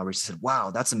design outreach, said, wow,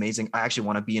 that's amazing. I actually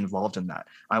want to be involved in that.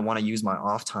 I want to use my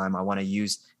off time. I want to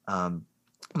use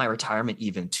my retirement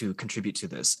even to contribute to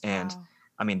this. And wow.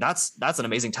 I mean, that's an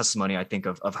amazing testimony, I think,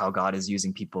 of how God is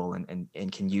using people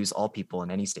and can use all people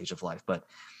in any stage of life. But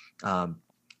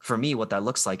for me, what that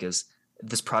looks like is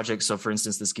this project. So for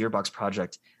instance, this gearbox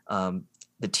project,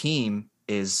 the team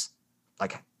is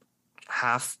like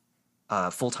half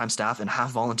full-time staff and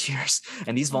half volunteers.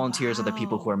 And these volunteers are the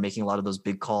people who are making a lot of those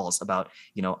big calls about,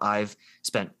 I've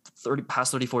spent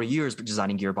 40 years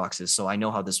designing gearboxes. So I know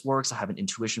how this works. I have an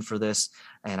intuition for this.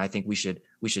 And I think we should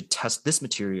test this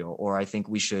material, or I think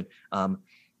we should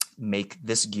make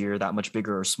this gear that much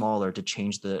bigger or smaller to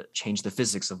change the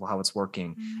physics of how it's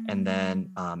working. And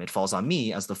then it falls on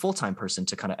me as the full-time person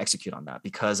to kind of execute on that,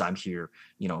 because I'm here,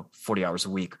 40 hours a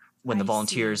week. When the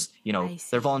volunteers,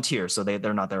 they're volunteers, so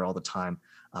they're not there all the time.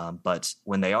 But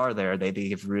when they are there, they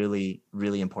give really,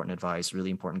 really important advice,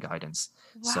 really important guidance.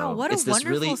 Wow, so what it's a this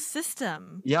wonderful really,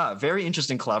 system. Yeah, very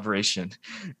interesting collaboration.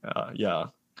 Yeah.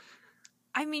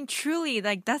 I mean, truly,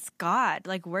 like, that's God,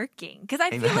 like, working. Because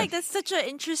I feel like that's such an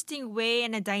interesting way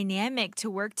and a dynamic to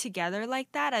work together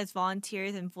like that as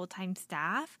volunteers and full-time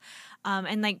staff.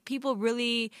 And, like, people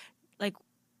really, like,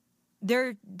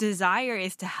 their desire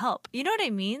is to help. You know what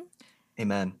I mean?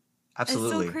 Amen.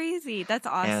 Absolutely. It's so crazy. That's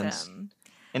awesome.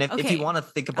 And if you want to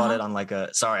think about it on like I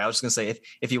was just going to say,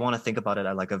 if you want to think about it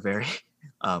at like a very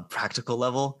practical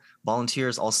level,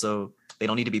 volunteers also, they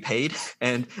don't need to be paid.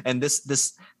 And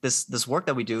this work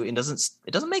that we do, it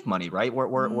doesn't make money, right?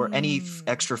 Where any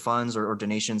extra funds or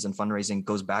donations and fundraising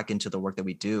goes back into the work that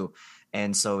we do.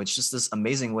 And so it's just this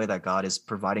amazing way that God is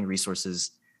providing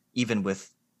resources, even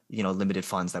with limited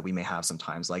funds that we may have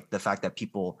sometimes, like the fact that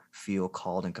people feel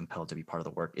called and compelled to be part of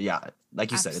the work. Yeah.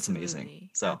 Like you said, it's amazing.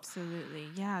 So absolutely.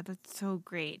 Yeah, that's so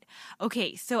great.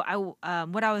 Okay. So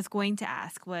what I was going to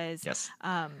ask was, yes.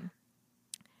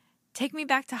 Take me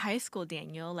back to high school,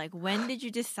 Daniel. Like, when did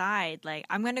you decide, like,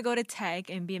 I'm going to go to tech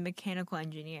and be a mechanical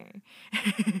engineer?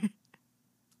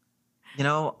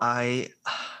 I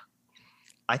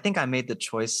think I made the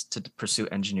choice to pursue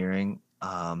engineering.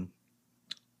 I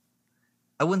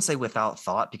wouldn't say without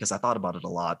thought, because I thought about it a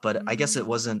lot, but I guess it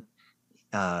wasn't,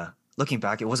 looking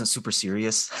back, it wasn't super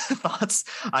serious thoughts.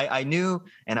 I knew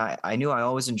I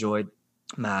always enjoyed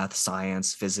math,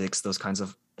 science, physics, those kinds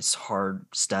of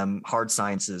hard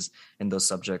sciences and those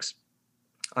subjects.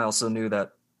 I also knew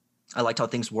that I liked how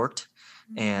things worked,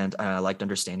 and I liked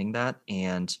understanding that.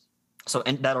 And so,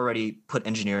 and that already put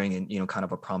engineering in, kind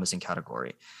of a promising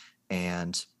category.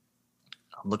 And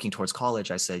looking towards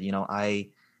college, I said,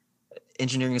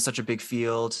 engineering is such a big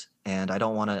field, and I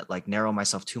don't want to like narrow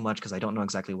myself too much because I don't know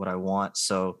exactly what I want.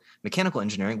 So mechanical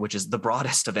engineering, which is the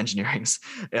broadest of engineerings,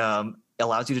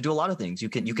 allows you to do a lot of things. You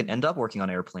can end up working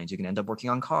on airplanes. You can end up working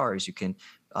on cars. You can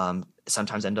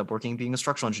sometimes end up being a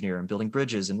structural engineer and building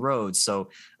bridges and roads.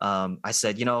 So I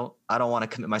said, I don't want to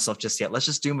commit myself just yet. Let's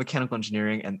just do mechanical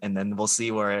engineering, and then we'll see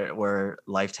where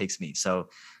life takes me. So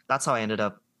that's how I ended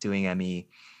up doing ME.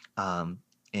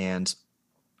 And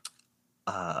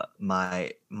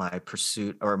my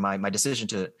pursuit, or my decision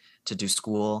to do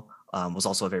school was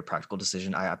also a very practical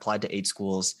decision. I applied to 8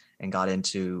 schools and got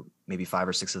into maybe 5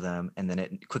 or 6 of them, and then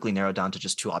it quickly narrowed down to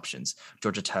just 2 options: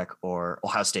 Georgia Tech or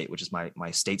Ohio State, which is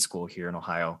my state school here in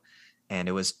Ohio. And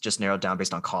it was just narrowed down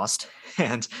based on cost,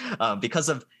 and because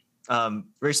of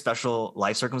very special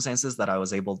life circumstances that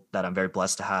I'm very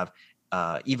blessed to have.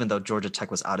 Even though Georgia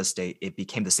Tech was out of state, it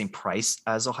became the same price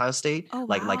as Ohio State. Oh,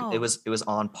 wow. Like it was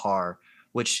on par,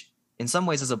 which in some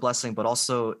ways is a blessing, but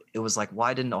also it was like,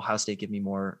 why didn't Ohio State give me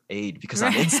more aid because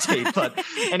I'm in state? But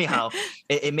anyhow,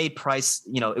 it made price,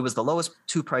 it was the lowest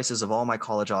two prices of all my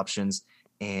college options.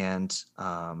 And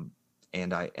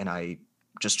I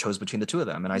just chose between the two of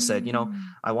them. And I said,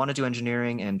 I want to do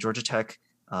engineering, and Georgia Tech,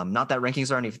 not that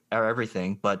rankings are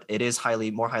everything, but it is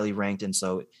more highly ranked.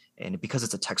 And because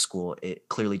it's a tech school, it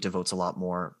clearly devotes a lot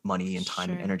more money and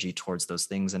time and energy towards those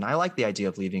things. And I like the idea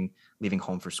of leaving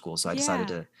home for school. So I decided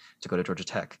to go to Georgia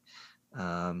Tech.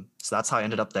 So that's how I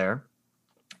ended up there,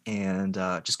 and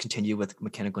just continue with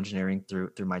mechanical engineering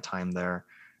through my time there.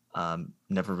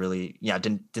 Never really,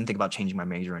 didn't think about changing my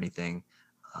major or anything.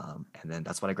 And then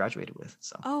that's what I graduated with.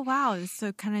 So. Oh, wow.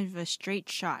 So kind of a straight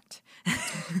shot.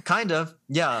 Kind of.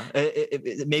 Yeah.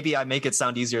 Maybe I make it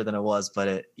sound easier than it was, but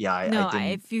I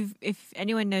didn't. If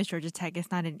anyone knows Georgia Tech,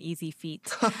 it's not an easy feat.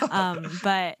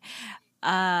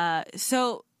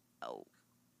 So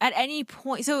at any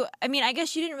point, I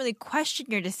guess you didn't really question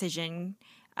your decision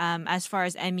as far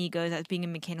as ME goes, as being a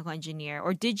mechanical engineer,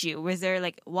 or did you? Was there,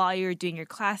 like, while you were doing your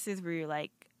classes, were you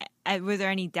like, was there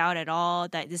any doubt at all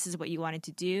that this is what you wanted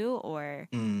to do, or?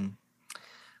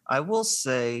 I will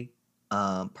say,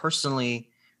 personally,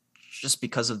 just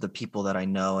because of the people that I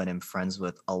know and am friends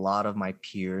with, a lot of my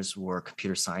peers were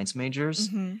computer science majors.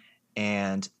 Mm-hmm.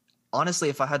 And honestly,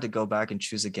 if I had to go back and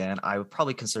choose again, I would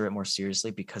probably consider it more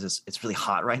seriously, because it's really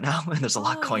hot right now and there's a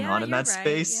lot going on in that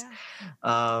space.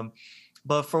 Yeah.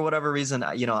 But for whatever reason,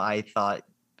 I thought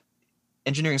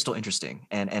engineering is still interesting.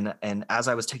 And as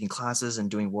I was taking classes and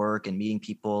doing work and meeting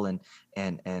people and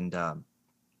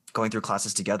going through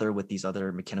classes together with these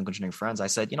other mechanical engineering friends, I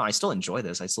said, I still enjoy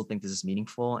this. I still think this is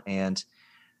meaningful. And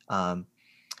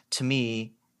to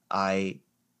me, I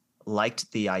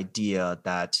liked the idea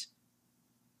that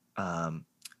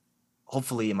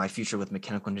hopefully in my future with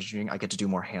mechanical engineering, I get to do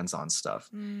more hands-on stuff.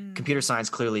 Computer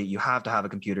science, clearly you have to have a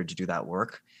computer to do that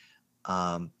work.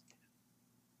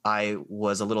 I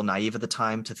was a little naive at the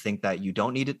time to think that you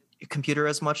don't need a computer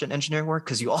as much in engineering work,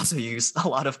 because you also use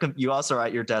you also are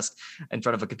at your desk in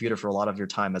front of a computer for a lot of your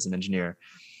time as an engineer.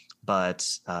 But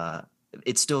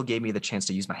it still gave me the chance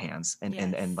to use my hands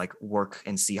and like work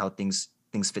and see how things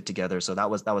fit together. So that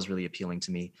was really appealing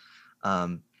to me.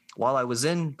 While I was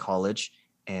in college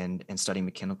and studying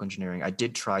mechanical engineering, I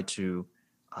did try to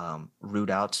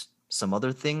root out some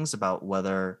other things about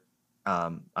whether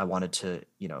I wanted to,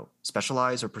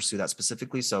 specialize or pursue that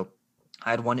specifically. So I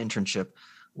had one internship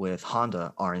with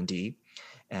Honda R&D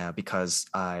because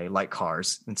I like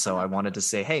cars. And so I wanted to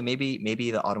say, hey,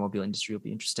 maybe the automobile industry will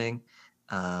be interesting.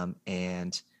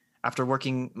 And after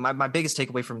working, my biggest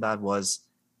takeaway from that was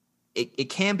it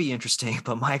can be interesting,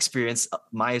 but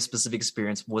my specific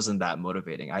experience wasn't that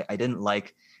motivating. I didn't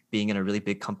like being in a really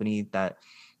big company that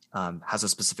has a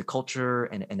specific culture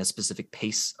and a specific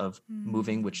pace of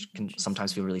moving, which can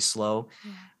sometimes feel really slow.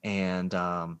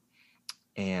 Yeah.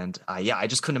 And I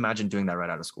just couldn't imagine doing that right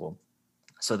out of school.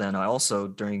 So then I also,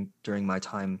 during my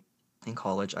time in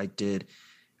college, I did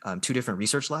 2 different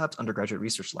undergraduate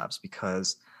research labs,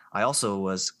 because I also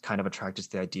was kind of attracted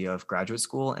to the idea of graduate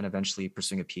school and eventually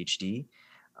pursuing a PhD.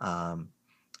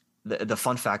 The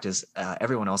fun fact is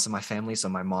everyone else in my family, so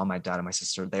my mom, my dad, and my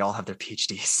sister, they all have their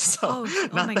PhDs. So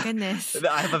my goodness.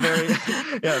 I have a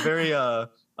very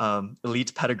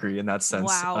elite pedigree in that sense.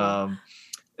 Wow.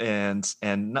 And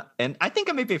I think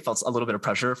I maybe felt a little bit of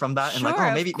pressure from that, and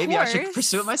maybe I should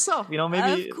pursue it myself.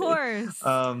 Maybe. Of course.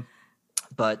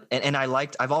 But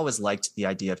I've always liked the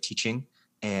idea of teaching,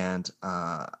 and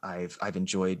I've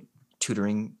enjoyed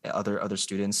tutoring other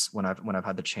students when I've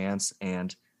had the chance.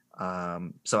 And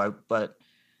but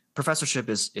professorship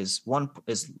is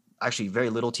actually very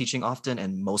little teaching often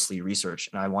and mostly research.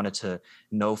 And I wanted to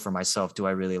know for myself, do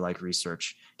I really like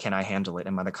research? Can I handle it?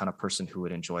 Am I the kind of person who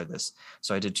would enjoy this?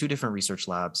 So I did 2 different research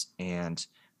labs, and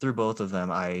through both of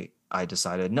them, I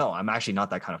decided, no, I'm actually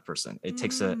not that kind of person. It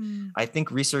takes I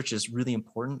think research is really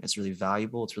important. It's really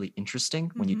valuable. It's really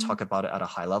interesting when you talk about it at a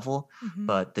high level,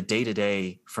 but the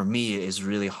day-to-day for me is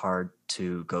really hard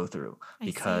to go through,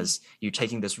 because you're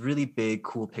taking this really big,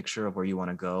 cool picture of where you want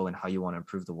to go and how you want to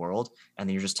improve the world. And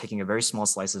then you're just taking a very small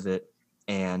slice of it.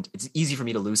 And it's easy for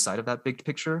me to lose sight of that big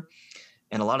picture.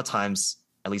 And a lot of times,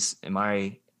 at least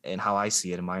in how I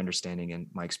see it, in my understanding and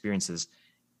my experiences,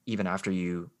 even after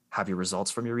you have your results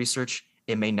from your research,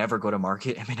 it may never go to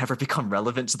market. It may never become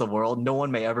relevant to the world. No one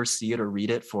may ever see it or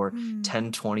read it for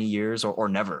 10, 20 years or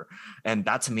never. And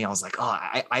that, to me, I was like,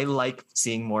 I like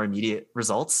seeing more immediate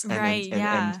results. And, right.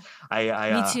 And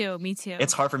Me too.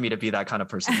 It's hard for me to be that kind of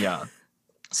person. Yeah.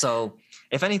 So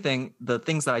if anything, the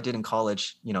things that I did in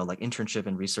college, like internship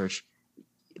and research,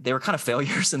 they were kind of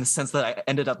failures in the sense that I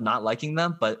ended up not liking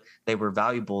them, but they were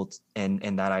valuable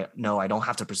in that I know I don't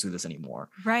have to pursue this anymore.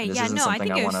 Right. And this Yeah. isn't No, I something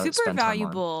think I you're want to super spend time on.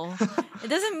 valuable. It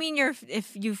doesn't mean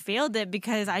if you failed it,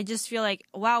 because I just feel like,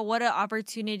 wow, what an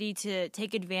opportunity to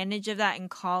take advantage of that in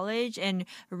college and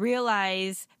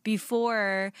realize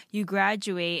before you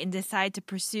graduate and decide to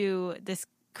pursue this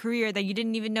career that you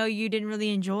didn't even know you didn't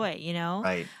really enjoy, you know?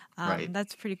 Right. Right.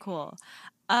 That's pretty cool.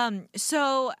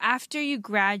 So after you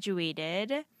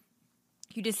graduated,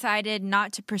 you decided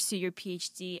not to pursue your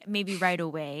PhD maybe right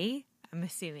away, I'm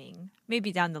assuming.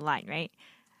 Maybe down the line, right?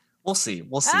 We'll see.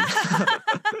 We'll see.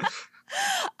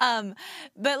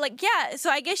 But like, yeah, so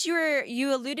I guess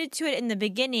you alluded to it in the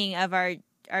beginning of our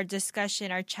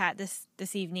discussion, our chat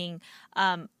this evening.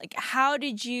 Like, how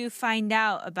did you find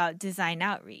out about design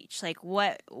outreach? Like,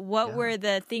 what were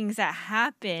the things that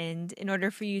happened in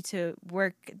order for you to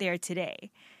work there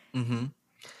today? Mm-hmm.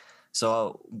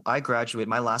 So I graduated,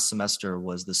 my last semester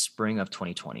was the spring of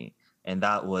 2020. And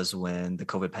that was when the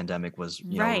COVID pandemic was,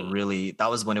 Right. really, that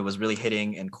was when it was really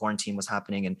hitting and quarantine was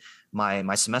happening. And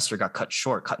my semester got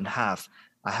cut in half.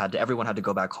 Everyone had to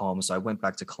go back home. So I went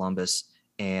back to Columbus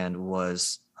and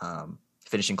was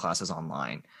finishing classes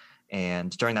online.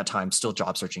 And during that time, still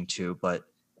job searching too. But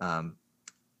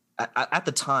at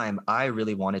the time, I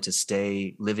really wanted to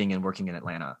stay living and working in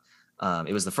Atlanta.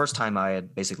 It was the first time I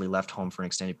had basically left home for an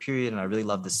extended period, and I really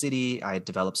loved the city. I had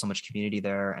developed so much community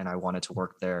there, and I wanted to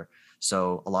work there.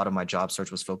 So a lot of my job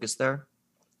search was focused there.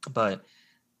 But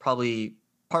probably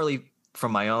partly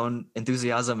from my own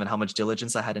enthusiasm and how much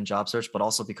diligence I had in job search, but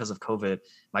also because of COVID,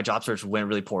 my job search went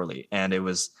really poorly, and it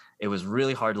was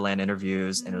really hard to land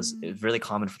interviews, and it was really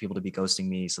common for people to be ghosting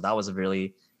me. So that was a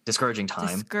really discouraging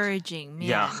time. Discouraging, man.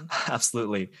 Yeah,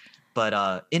 absolutely.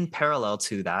 But in parallel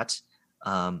to that,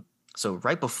 so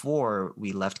right before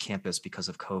we left campus because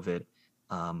of COVID,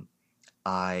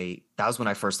 that was when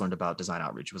I first learned about design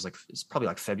outreach. It's probably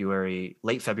like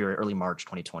late February, early March,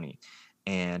 2020.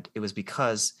 And it was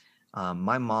because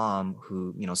my mom,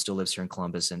 who, still lives here in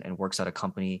Columbus and works at a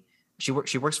company, she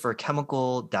works for a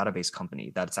chemical database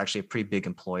company that's actually a pretty big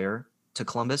employer to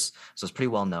Columbus. So it's pretty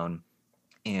well known.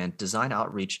 And design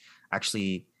outreach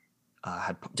actually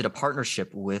did a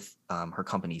partnership with her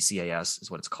company, CAS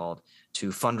is what it's called, to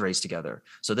fundraise together.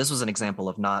 So this was an example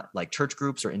of not like church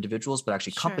groups or individuals, but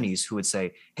actually companies who would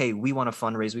say, hey, we want to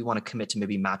fundraise, we want to commit to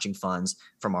maybe matching funds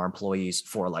from our employees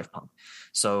for a life pump.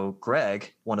 So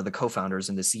Greg, one of the co-founders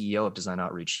and the CEO of Design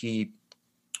Outreach, he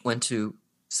went to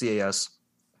CAS,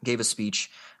 gave a speech,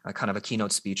 kind of a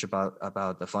keynote speech about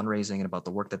the fundraising and about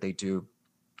the work that they do.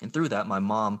 And through that, my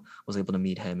mom was able to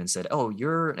meet him and said, oh,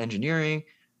 you're an engineer,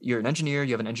 you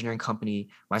have an engineering company.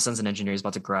 My son's an engineer, he's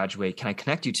about to graduate. Can I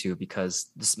connect you to?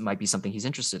 Because this might be something he's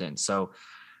interested in. So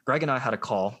Greg and I had a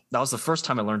call. That was the first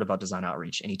time I learned about design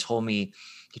outreach. And he told me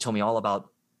all about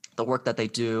the work that they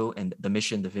do and the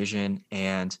mission, the vision.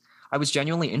 And I was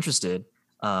genuinely interested.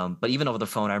 But even over the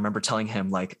phone, I remember telling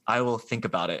him, like, I will think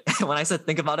about it. When I said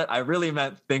think about it, I really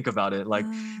meant think about it. Like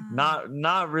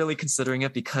not really considering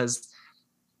it, because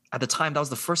at the time, that was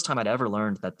the first time I'd ever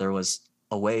learned that there was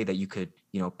a way that you could,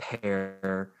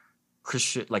 pair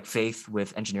Christian, like, faith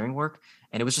with engineering work.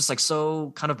 And it was just like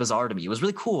so kind of bizarre to me. It was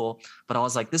really cool, but I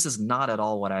was like, this is not at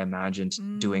all what I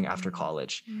imagined doing after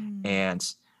college. And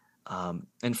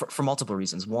for multiple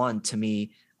reasons. One, to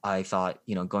me, I thought,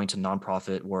 going to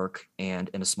nonprofit work and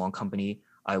in a small company,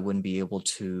 I wouldn't be able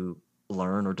to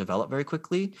learn or develop very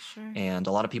quickly. Sure. And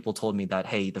a lot of people told me that,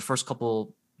 hey, the first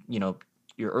couple,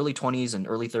 your early 20s and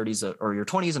early 30s, or your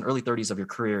 20s and early 30s of your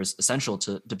career is essential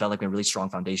to developing a really strong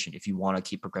foundation. If you want to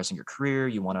keep progressing your career,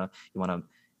 you want to,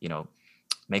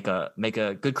 make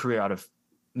a good career out of,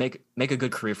 make a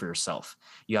good career for yourself.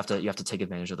 You have to take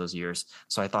advantage of those years.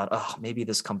 So I thought, oh, maybe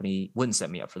this company wouldn't set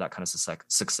me up for that kind of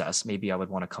success. Maybe I would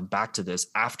want to come back to this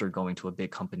after going to a big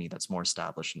company that's more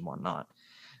established and whatnot.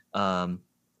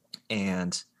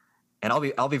 And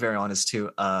I'll be very honest too.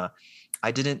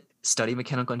 I didn't study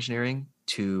mechanical engineering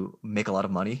to make a lot of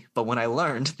money, but when I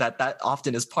learned that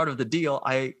often is part of the deal,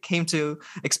 I came to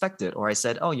expect it, or I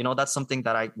said, oh, that's something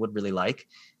that I would really like.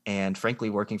 And frankly,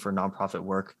 working for nonprofit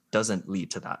work doesn't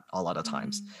lead to that a lot of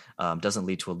times, doesn't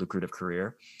lead to a lucrative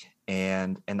career.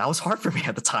 And that was hard for me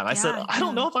at the time. I said, I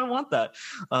don't know if I want that.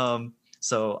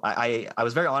 So I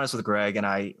was very honest with Greg, and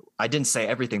I didn't say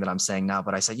everything that I'm saying now,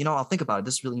 but I said, I'll think about it.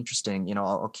 This is really interesting.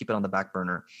 I'll keep it on the back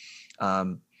burner.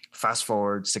 Fast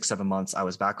forward 6-7 months, I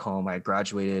was back home. I had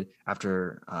graduated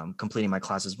after completing my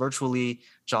classes virtually.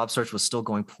 Job search was still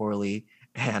going poorly.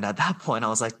 And at that point, I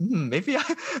was like, maybe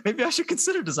I should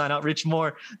consider design outreach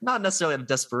more, not necessarily out of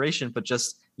desperation, but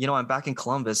just, I'm back in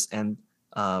Columbus, and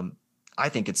I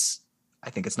think it's I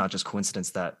think it's not just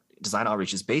coincidence that Design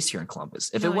Outreach is based here in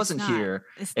Columbus. If No, it it's wasn't not. here,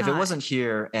 It's if it not. wasn't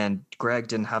here and Greg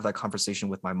didn't have that conversation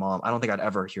with my mom, I don't think I'd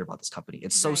ever hear about this company.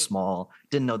 It's so Right. small,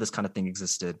 didn't know this kind of thing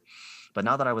existed. But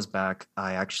now that I was back,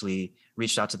 I actually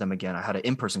reached out to them again. I had an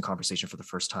in-person conversation for the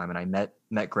first time, and I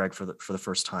met Greg for the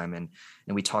first time, and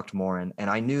we talked more. And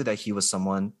I knew that he was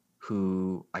someone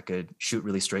who I could shoot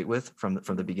really straight with from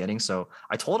the beginning. So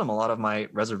I told him a lot of my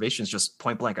reservations, just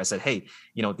point blank. I said, hey,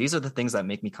 these are the things that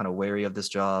make me kind of wary of this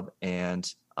job, and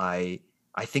I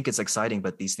think it's exciting,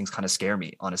 but these things kind of scare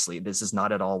me. Honestly, this is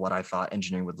not at all what I thought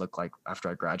engineering would look like after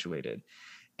I graduated.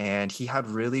 And he had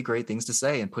really great things to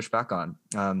say and push back on.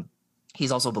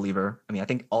 He's also a believer. I mean, I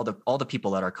think all the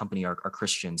people at our company are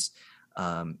Christians,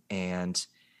 and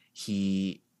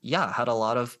he had a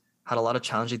lot of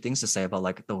challenging things to say about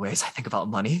like the ways I think about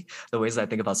money, the ways I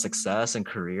think about success and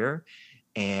career,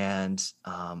 and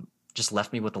just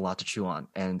left me with a lot to chew on.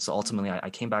 And so ultimately, I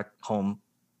came back home,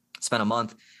 spent a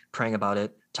month praying about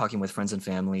it, talking with friends and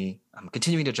family,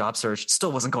 continuing to job search.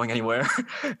 Still wasn't going anywhere,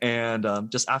 and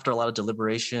just after a lot of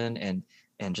deliberation and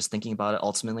just thinking about it,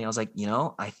 ultimately I was like,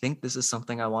 I think this is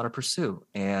something I want to pursue.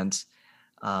 And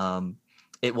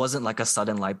it wasn't like a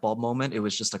sudden light bulb moment. It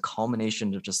was just a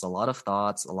culmination of just a lot of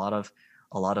thoughts, a lot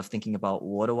of thinking about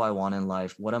what do I want in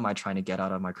life? What am I trying to get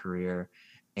out of my career?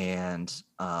 And,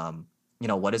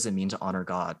 what does it mean to honor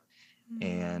God?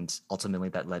 And ultimately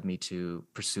that led me to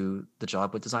pursue the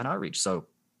job with Design Outreach. So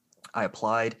I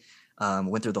applied,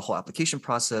 went through the whole application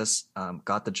process,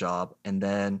 got the job, and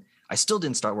then I still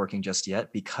didn't start working just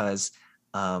yet because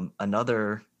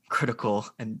another critical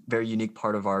and very unique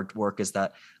part of our work is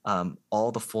that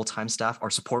all the full-time staff are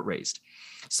support raised.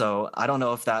 So I don't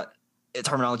know if that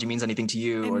terminology means anything to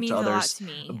you or to others, a lot to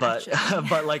me, but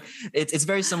but like it's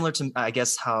very similar to, I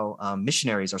guess, how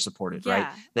missionaries are supported, right?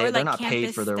 They're not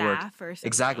paid for their work.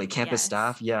 Exactly, campus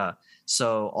staff, yeah.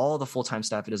 So all the full-time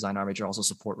staff at Design Outreach are also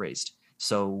support raised.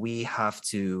 So we have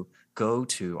to go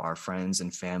to our friends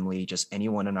and family, just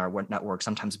anyone in our network,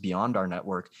 sometimes beyond our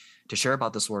network, to share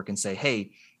about this work and say,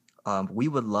 hey, we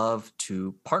would love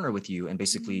to partner with you, and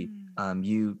basically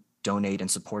you donate and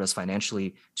support us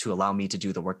financially to allow me to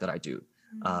do the work that I do.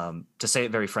 To say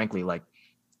it very frankly, like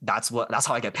that's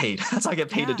how I get paid. That's how I get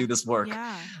paid to do this work.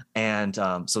 Yeah. And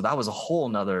so that was a whole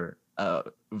nother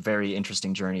very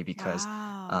interesting journey because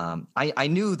I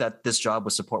knew that this job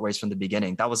was support raised from the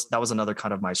beginning. That was another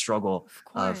kind of my struggle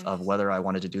of whether I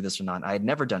wanted to do this or not. I had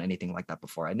never done anything like that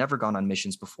before. I'd never gone on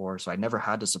missions before, so I never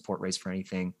had to support raise for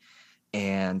anything.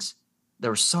 And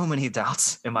there were so many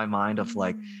doubts in my mind of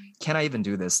like, can I even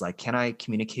do this? Like, can I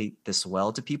communicate this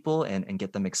well to people and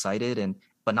get them excited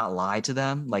but not lie to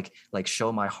them? Like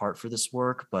show my heart for this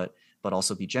work, but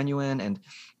also be genuine. And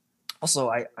also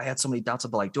I had so many doubts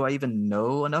about like, do I even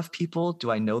know enough people? Do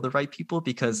I know the right people?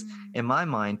 Because in my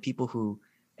mind, people who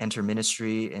enter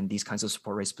ministry and these kinds of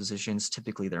support race positions,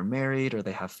 typically they're married or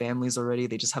they have families already.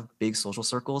 They just have big social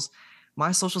circles.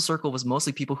 My social circle was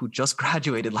mostly people who just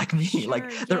graduated like me. Sure,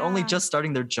 like they're only just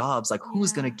starting their jobs. Like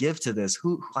who's going to give to this?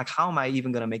 How am I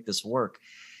even going to make this work?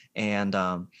 And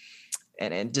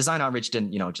Design Outreach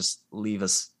didn't, just leave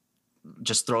us,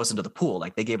 just throw us into the pool.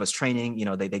 Like they gave us training,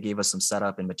 they gave us some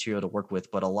setup and material to work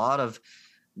with, but a lot of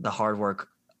the hard work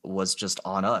was just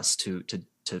on us to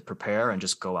prepare and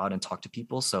just go out and talk to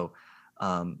people. So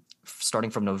starting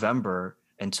from November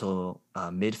until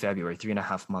mid-February,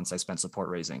 3.5 months, I spent support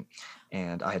raising.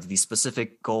 And I had these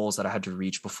specific goals that I had to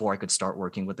reach before I could start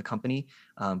working with the company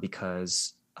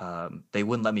because they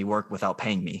wouldn't let me work without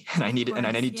paying me. And I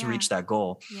needed to reach that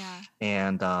goal. Yeah.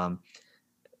 And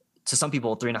to some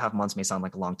people, 3.5 months may sound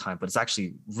like a long time, but it's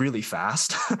actually really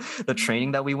fast. The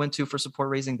training that we went to for support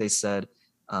raising, they said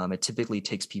it typically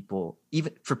takes people,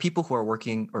 even for people who are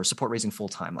working or support raising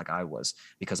full-time like I was,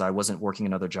 because I wasn't working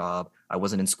another job, I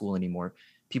wasn't in school anymore.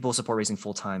 People support raising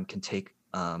full-time can take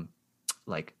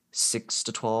like 6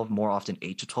 to 12, more often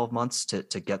 8 to 12 months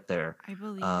to get there. I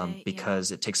believe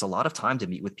because it takes a lot of time to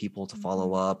meet with people, to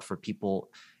follow up for people.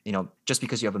 Just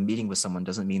because you have a meeting with someone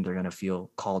doesn't mean they're going to feel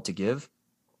called to give.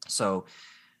 So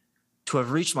to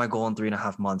have reached my goal in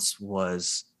 3.5 months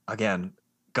was, again,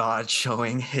 God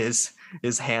showing his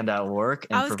hand at work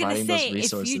and providing those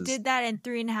resources. If you did that in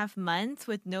 3.5 months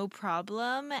with no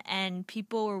problem and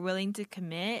people were willing to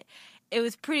commit, it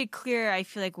was pretty clear, I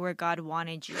feel like, where God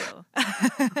wanted you.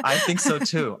 I think so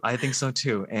too.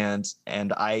 And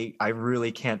I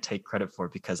really can't take credit for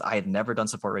it because I had never done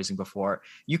support raising before.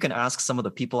 You can ask some of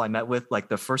the people I met with, like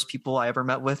the first people I ever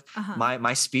met with,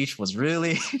 my speech was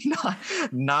really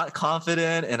not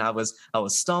confident, and I was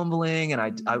stumbling,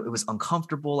 and it was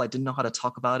uncomfortable. I didn't know how to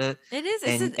talk about it. It is.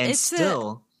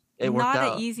 it worked not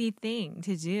an out. easy thing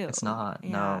to do. It's not, Yeah.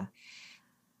 no.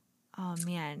 Oh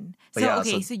man. But So yeah,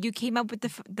 okay, so so you came up with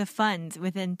the funds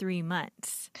within 3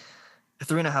 months.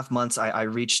 3.5 months, I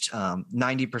reached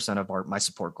 90% of my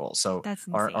support goal. So That's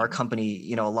our insane.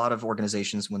 company, a lot of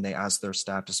organizations, when they ask their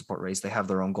staff to support raise, they have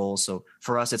their own goals. So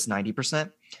for us, it's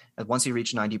 90%. And once you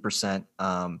reach 90%,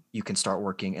 you can start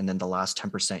working, and then the last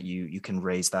 10% you can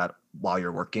raise that while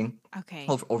you're working Okay.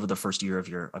 over the first year of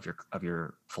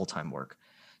your full-time work.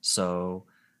 So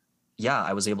yeah,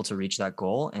 I was able to reach that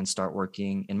goal and start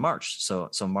working in March. So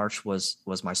March was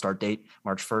my start date,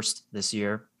 March 1st this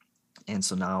year. And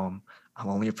so now I'm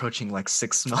only approaching like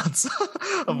 6 months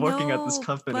of working at this No,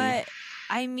 company. but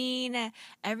I mean,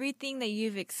 everything that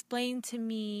you've explained to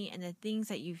me and the things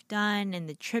that you've done and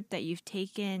the trip that you've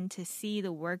taken to see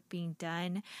the work being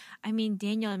done. I mean,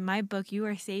 Daniel, in my book, you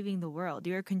are saving the world.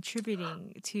 You are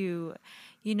contributing to,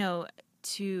 you know,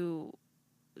 to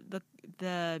the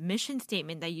the mission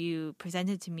statement that you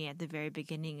presented to me at the very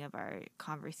beginning of our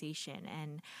conversation,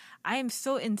 and I am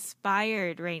so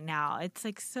inspired right now. It's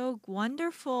like so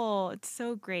wonderful. It's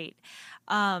so great.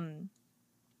 um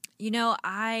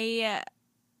I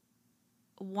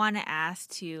want to ask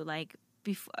too, like,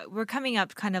 before we're coming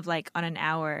up kind of like on an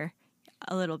hour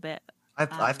a little bit. I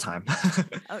have time.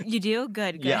 Oh, you do?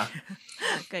 Good, good. Yeah.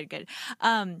 Good, good.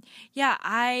 Yeah,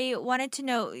 I wanted to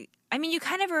know. I mean, you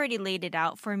kind of already laid it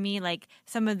out for me, like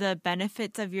some of the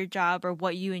benefits of your job or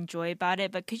what you enjoy about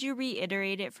it, but could you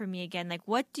reiterate it for me again? Like,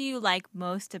 what do you like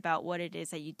most about what it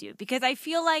is that you do? Because I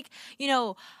feel like,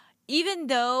 even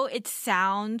though it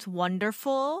sounds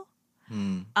wonderful,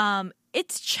 Hmm.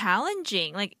 it's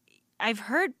challenging. Like, I've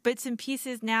heard bits and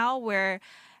pieces now where,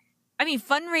 I mean,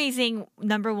 fundraising,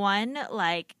 number one,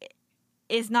 like,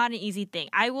 is not an easy thing.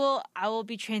 I will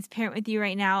be transparent with you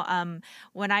right now.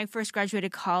 When I first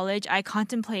graduated college, I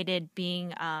contemplated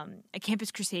being a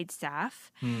Campus Crusade staff,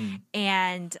 Hmm.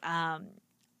 and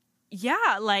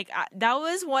yeah, like that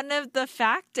was one of the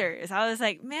factors. I was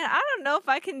like, man, I don't know if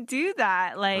I can do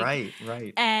that. Like, Right,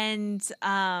 right. and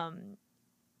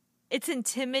it's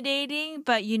intimidating,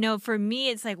 but for me,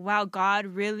 it's like, wow, God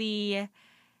really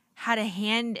had a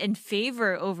hand and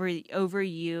favor over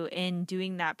you in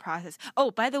doing that process. Oh,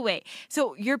 by the way,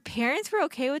 so your parents were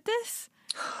okay with this?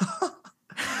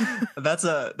 That's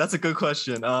a good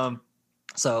question.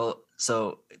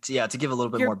 So yeah, to give a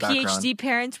little bit Your more background. PhD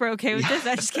parents were okay with Yeah. this?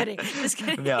 I'm just kidding. Just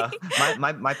kidding. Yeah.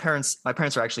 My parents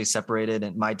are actually separated,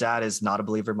 and my dad is not a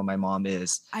believer, but my mom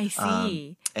is. I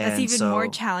see. That's And even more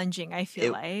so challenging, I feel it,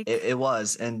 it like. it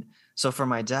was. And so for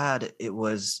my dad, it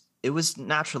was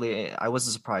naturally, I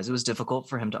wasn't surprised. It was difficult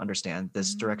for him to understand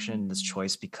this direction, this Mm,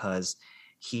 choice, because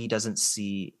he doesn't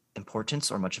see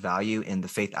importance or much value in the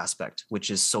faith aspect,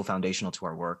 which is so foundational to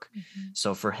our work. mhm.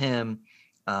 So for him,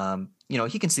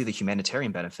 he can see the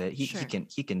humanitarian benefit. He Sure.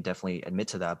 he can definitely admit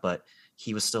to that, but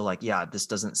he was still like, yeah, this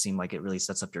doesn't seem like it really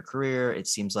sets up your career. It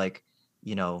seems like,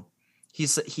 you know,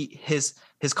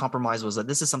 his compromise was that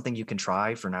this is something you can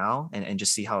try for now and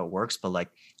just see how it works, but like,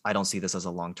 I don't see this as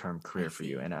a long-term I career for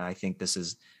you. see. And I think this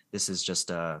is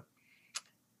just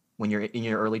when you're in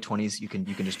your early 20s, you can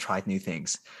just try new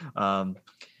things. Um,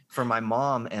 for my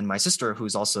mom and my sister,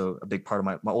 who's also a big part of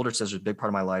my older sister, a big part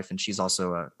of my life, and she's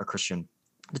also a Christian.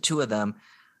 The two of them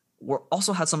were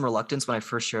also had some reluctance when I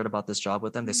first shared about this job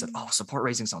with them. They said, "Oh, Mm, support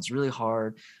raising sounds really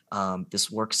hard.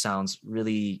 This work sounds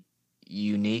really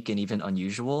unique and even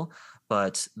unusual."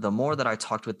 But the more that I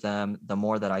talked with them, the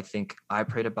more that I think I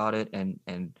prayed about it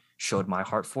and showed my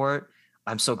heart for it.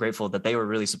 I'm so grateful that they were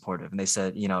really supportive, and they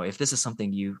said, if this is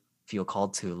something you feel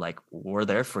called to, like, we're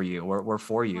there for you, we're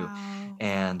for you, wow,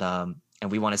 and wow.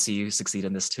 we want to see you succeed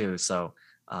in this too. So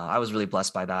I was really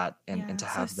blessed by that, and Yeah, to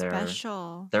so have their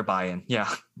special. their buy-in. Yeah.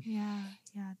 Yeah,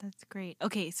 yeah, that's great.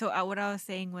 Okay, so what I was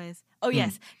saying was, oh Mm.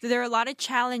 yes, so there are a lot of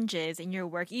challenges in your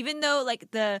work, even though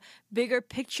like the bigger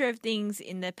picture of things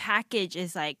in the package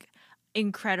is like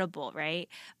incredible, right?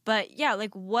 But yeah,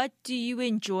 like what do you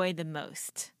enjoy the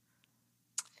most?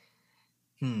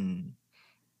 Hmm.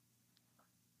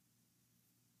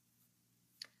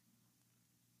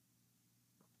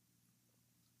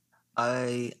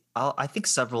 I think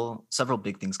several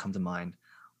big things come to mind.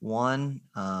 One,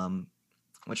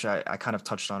 which I kind of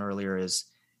touched on earlier, is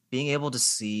being able to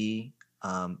see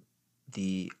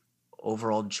the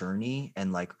overall journey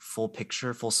and like full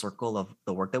picture, full circle of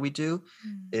the work that we do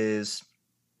Mm, is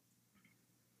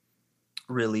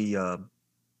really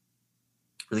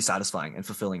really satisfying and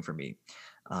fulfilling for me.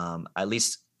 At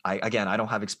least I don't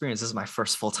have experience. This is my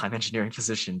first full-time engineering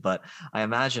position, but I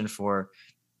imagine for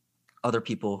other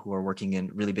people who are working in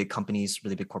really big companies,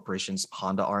 really big corporations,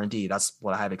 Honda R&D. That's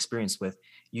what I have experience with.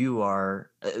 You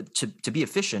are to be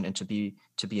efficient and to be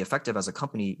effective as a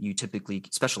company. You typically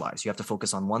specialize. You have to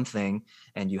focus on one thing,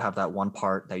 and you have that one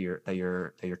part that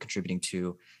you're contributing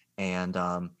to, and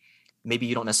maybe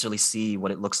you don't necessarily see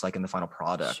what it looks like in the final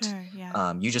product. Sure,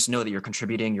 yeah. You just know that you're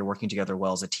contributing, you're working together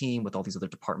well as a team with all these other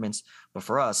departments. But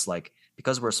for us, like,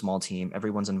 because we're a small team,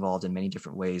 everyone's involved in many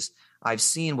different ways. I've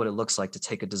seen what it looks like to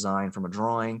take a design from a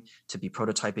drawing, to be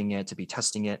prototyping it, to be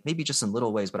testing it, maybe just in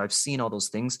little ways, but I've seen all those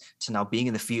things to now being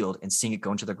in the field and seeing it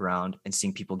go into the ground and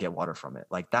seeing people get water from it.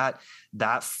 Like that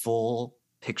full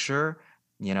picture,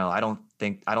 I don't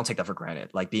take that for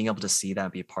granted. Like, being able to see that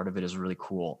and be a part of it is really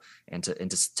cool. And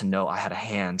to know I had a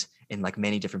hand in like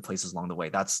many different places along the way.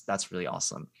 That's really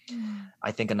awesome.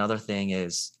 I think another thing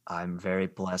is I'm very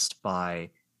blessed by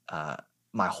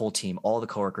my whole team, all the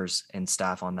coworkers and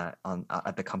staff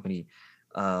at the company.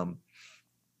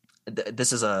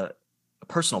 This is a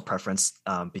personal preference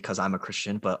because I'm a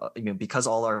Christian, but because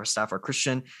all our staff are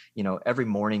Christian, every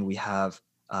morning we have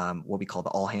what we call the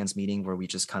all hands meeting, where we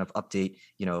just kind of update,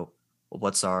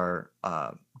 what's our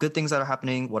good things that are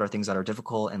happening, what are things that are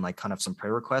difficult, and like kind of some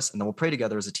prayer requests. And then we'll pray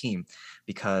together as a team,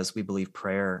 because we believe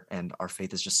prayer and our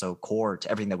faith is just so core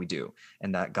to everything that we do.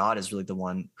 And that God is really the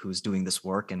one who's doing this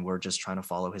work, and we're just trying to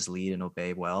follow his lead and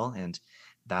obey well. And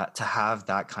that to have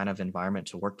that kind of environment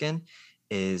to work in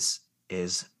is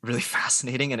really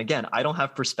fascinating. And again, I don't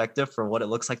have perspective for what it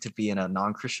looks like to be in a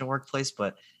non-Christian workplace,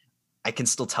 but I can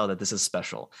still tell that this is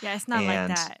special. Yeah, it's not like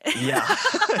that. Yeah,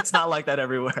 it's not like that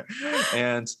everywhere.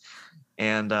 And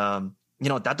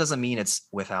that doesn't mean it's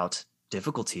without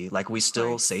difficulty. Like, we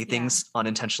still say things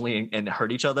unintentionally and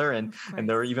hurt each other. And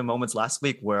there were even moments last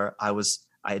week where I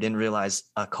didn't realize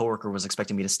a coworker was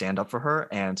expecting me to stand up for her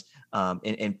and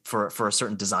for a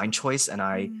certain design choice. And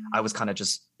I was kind of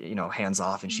just, hands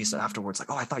off. And she said afterwards,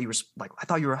 like, "Oh, I thought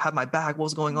you were had my back. What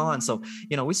was going on?" So,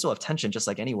 we still have tension just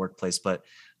like any workplace, but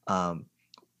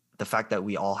the fact that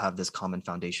we all have this common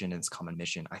foundation and this common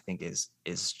mission, I think is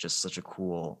just such a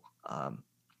cool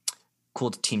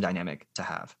team dynamic to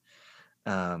have.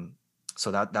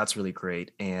 So that's really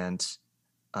great. And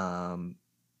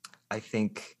I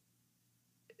think,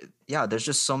 there's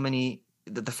just so many,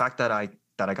 the fact that I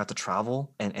got to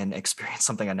travel and experience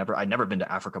something I'd never been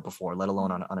to Africa before, let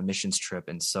alone on a missions trip.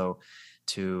 And so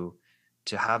to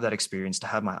have that experience, to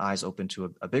have my eyes open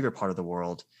to a bigger part of the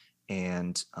world,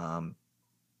 and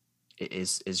it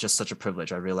is just such a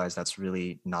privilege. I realize that's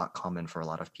really not common for a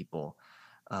lot of people.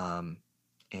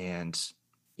 And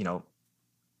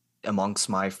amongst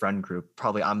my friend group,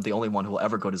 probably I'm the only one who will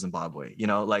ever go to Zimbabwe,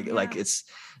 like it's,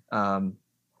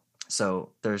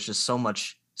 so there's just so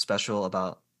much special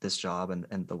about this job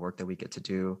and the work that we get to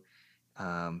do.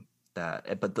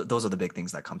 Those are the big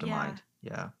things that come to mind.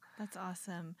 Yeah. That's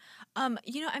awesome. I'm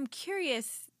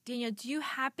curious, Daniel, do you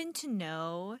happen to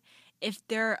know if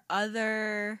there are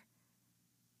other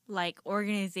like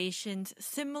organizations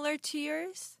similar to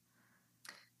yours?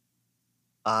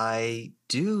 I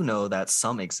do know that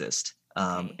some exist.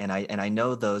 Okay. And I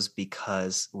know those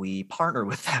because we partner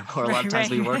with them, or a lot of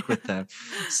times we work with them.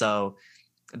 So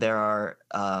there are,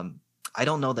 I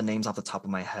don't know the names off the top of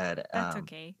my head. That's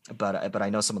okay. But I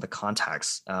know some of the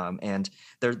contacts. And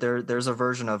there's a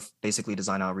version of basically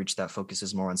design outreach that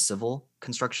focuses more on civil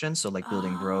construction. So like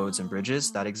building roads and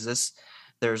bridges that exists.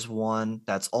 There's one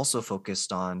that's also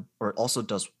focused on, or also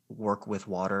does work with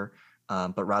water.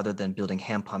 But rather than building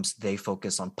hand pumps, they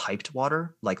focus on piped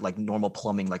water, like normal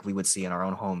plumbing, like we would see in our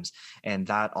own homes. And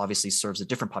that obviously serves a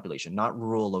different population, not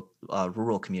rural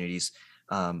communities,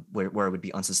 where it would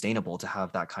be unsustainable to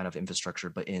have that kind of infrastructure,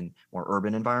 but in more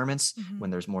urban environments, when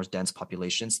there's more dense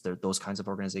populations, those kinds of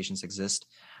organizations exist.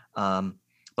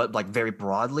 But like very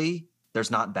broadly,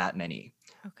 there's not that many.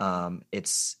 Okay.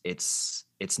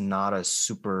 It's not a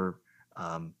super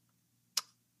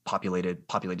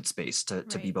populated space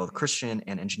to be both Christian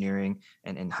and engineering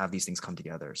and have these things come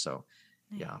together. So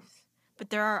nice. Yeah. But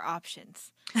there are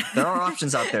options. There are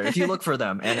options out there if you look for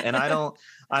them. And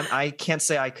I can't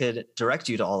say I could direct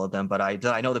you to all of them, but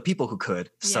I know the people who could.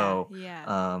 Yeah, so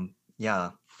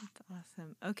yeah. That's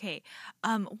awesome. Okay.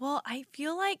 Well, I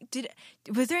feel like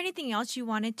was there anything else you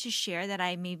wanted to share that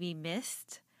I maybe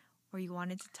missed or you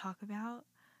wanted to talk about?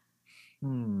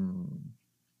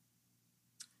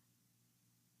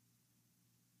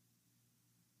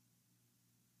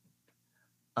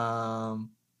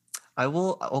 I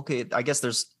will. Okay. I guess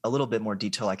there's a little bit more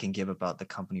detail I can give about the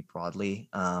company broadly.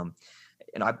 And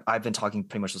I've been talking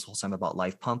pretty much this whole time about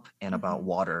Life Pump and about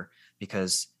water,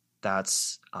 because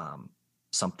that's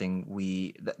something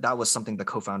that was something the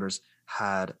co-founders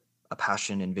had a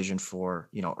passion and vision for,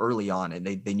 early on, and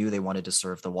they knew they wanted to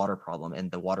serve the water problem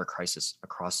and the water crisis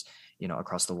across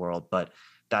the world. But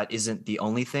that isn't the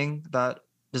only thing that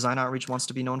Design Outreach wants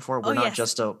to be known for. We're Oh, not yes.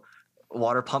 just a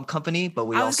water pump company, but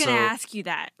we I was also going to ask you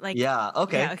that. Like, yeah,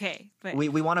 okay. Yeah, okay. But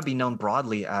We want to be known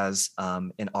broadly as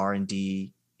an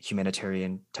R&D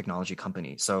humanitarian technology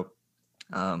company. So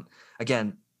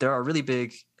again, there are really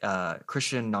big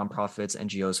Christian nonprofits,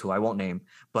 NGOs who I won't name,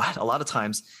 but a lot of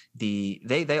times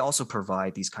they also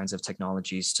provide these kinds of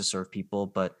technologies to serve people,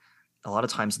 but a lot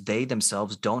of times they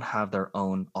themselves don't have their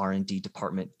own R&D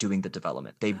department doing the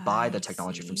development. They buy the I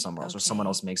technology from see. somewhere else, or someone Okay.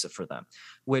 else makes it for them,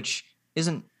 which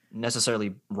isn't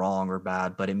necessarily wrong or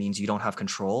bad, but it means you don't have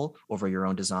control over your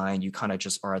own design. You kind of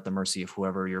just are at the mercy of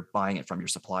whoever you're buying it from, your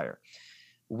supplier.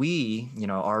 We,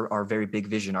 our very big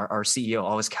vision, our CEO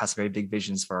always casts very big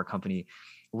visions for our company.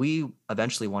 We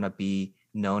eventually want to be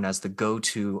known as the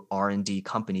go-to R&D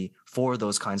company for the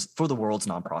world's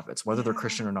nonprofits, whether they're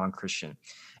Christian or non-Christian.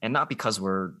 And not because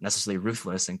we're necessarily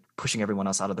ruthless and pushing everyone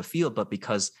else out of the field, but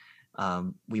because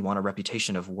we want a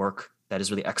reputation of work that is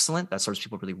really excellent, that serves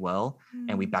people really well.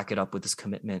 And we back it up with this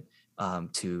commitment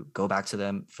to go back to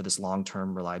them for this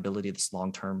long-term reliability, this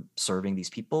long-term serving these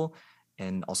people,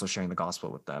 and also sharing the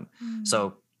gospel with them.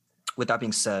 So with that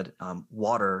being said,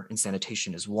 water and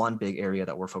sanitation is one big area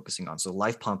that we're focusing on. So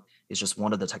Life Pump is just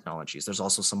one of the technologies. There's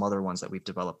also some other ones that we've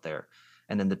developed there.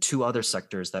 And then the two other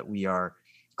sectors that we are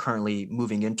currently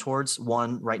moving in towards,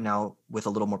 one right now with a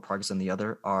little more progress than the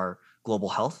other, are global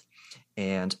health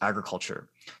and agriculture,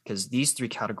 because these three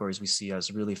categories we see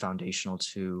as really foundational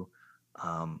to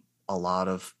a lot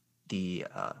of the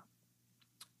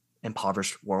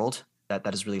impoverished world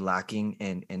that is really lacking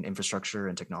in infrastructure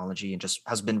and technology, and just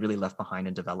has been really left behind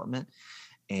in development.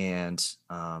 And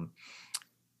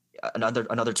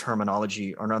another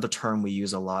terminology, or another term we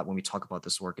use a lot when we talk about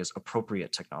this work, is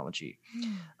appropriate technology.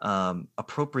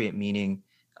 Appropriate meaning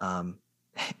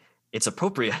it's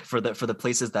appropriate for the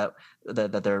places that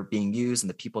they're being used and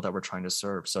the people that we're trying to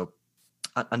serve. So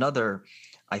another,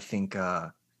 I think,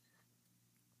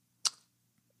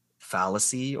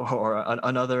 fallacy or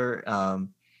another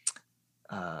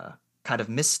kind of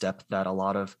misstep that a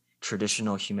lot of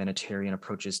traditional humanitarian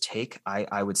approaches take,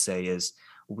 I would say, is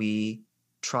we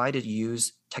try to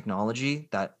use technology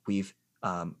that we've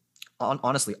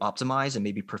honestly optimized and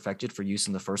maybe perfected for use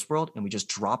in the first world, and we just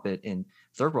drop it in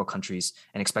third world countries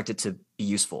and expect it to be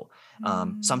useful.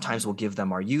 Sometimes we'll give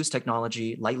them our used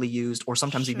technology, lightly used, or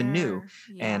sometimes even new.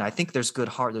 And I think there's good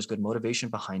heart, there's good motivation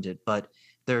behind it, but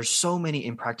there's so many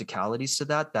impracticalities to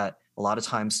that a lot of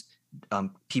times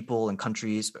people and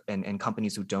countries and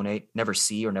companies who donate never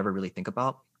see or never really think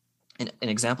about. And an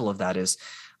example of that is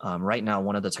right now,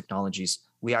 one of the technologies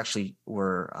we actually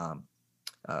were,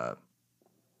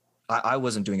 I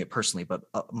wasn't doing it personally, but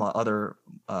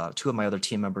two of my other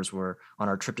team members were on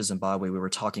our trip to Zimbabwe. We were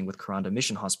talking with Kuranda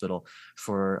Mission Hospital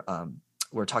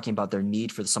we're talking about their need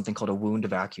for something called a wound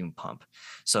vacuum pump.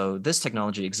 So this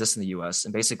technology exists in the US,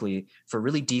 and basically for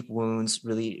really deep wounds,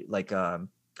 really like,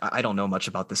 I don't know much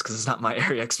about this because it's not my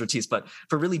area expertise, but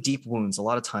for really deep wounds, a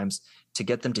lot of times to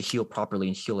get them to heal properly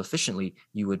and heal efficiently,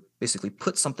 you would basically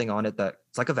put something on it that's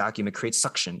like a vacuum. It creates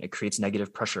suction, it creates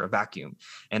negative pressure, a vacuum.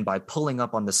 And by pulling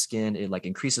up on the skin, it like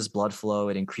increases blood flow,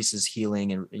 it increases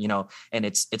healing, and and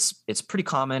it's pretty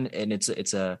common, and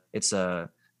it's a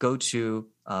go-to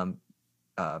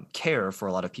care for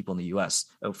a lot of people in the US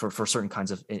for certain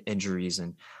kinds of injuries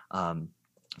and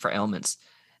for ailments.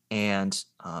 And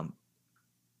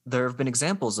there have been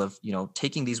examples of,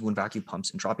 taking these wound vacuum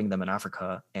pumps and dropping them in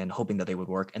Africa and hoping that they would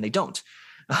work, and they don't.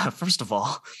 First of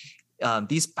all,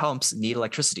 these pumps need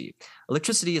electricity.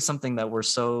 Electricity is something that we're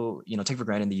so, take for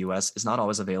granted in the US. Is not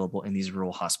always available in these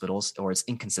rural hospitals, or it's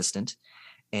inconsistent.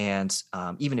 And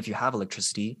even if you have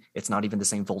electricity, it's not even the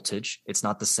same voltage. It's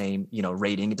not the same,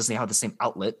 rating. It doesn't have the same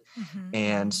outlet.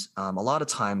 And a lot of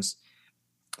times,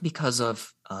 because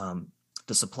of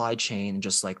the supply chain and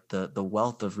just like the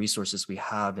wealth of resources we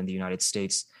have in the United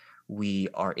States, we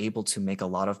are able to make a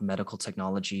lot of medical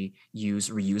technology use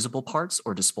reusable parts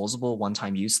or disposable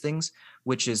one-time use things,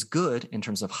 which is good in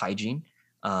terms of hygiene.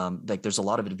 Like there's a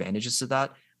lot of advantages to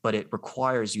that, but it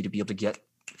requires you to be able to get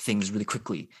things really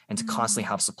quickly and to constantly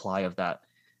have supply of that.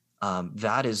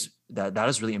 That is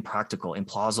really impractical,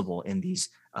 implausible in these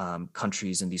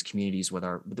countries and these communities which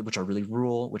are really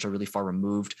rural, which are really far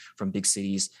removed from big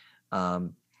cities.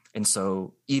 And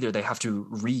so either they have to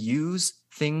reuse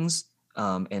things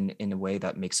in a way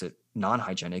that makes it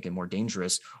non-hygienic and more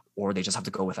dangerous, or they just have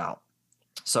to go without.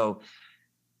 So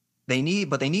they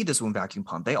need this wound vacuum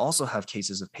pump. They also have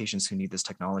cases of patients who need this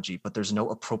technology, but there's no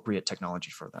appropriate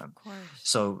technology for them. Of course.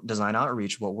 So design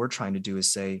outreach, what we're trying to do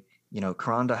is say,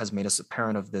 Karanda has made us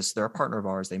apparent of this. They're a partner of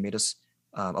ours. They made us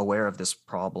aware of this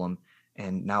problem.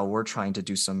 And now we're trying to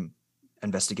do some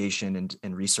investigation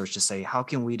and research to say, how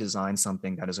can we design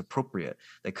something that is appropriate,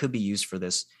 that could be used for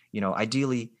this?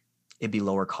 Ideally, it'd be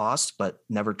lower cost, but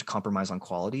never to compromise on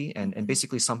quality, and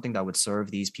basically something that would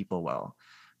serve these people well.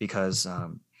 Because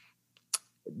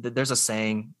there's a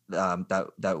saying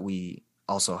that we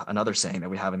also, another saying that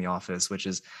we have in the office, which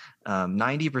is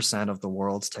 90% of the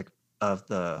world's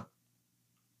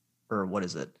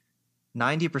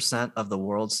 90% of the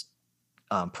world's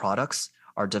products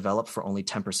are developed for only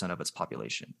 10% of its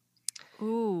population.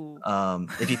 Ooh.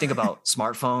 If you think about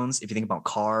smartphones, if you think about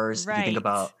cars, if you think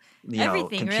about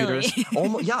everything, computers,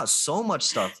 really. so much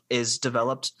stuff is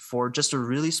developed for just a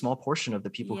really small portion of the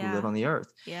people who live on the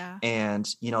earth. Yeah. And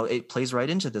it plays right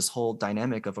into this whole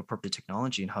dynamic of appropriate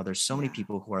technology and how there's so many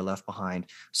people who are left behind,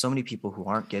 so many people who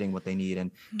aren't getting what they need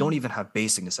and don't even have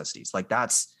basic necessities. Like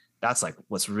that's like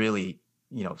what's really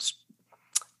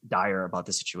dire about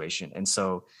the situation. And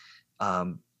so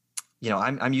I'm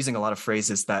using a lot of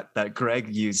phrases that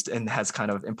Greg used and has kind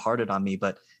of imparted on me,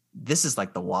 but this is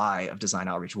like the why of design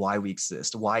outreach, why we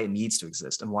exist, why it needs to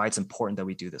exist, and why it's important that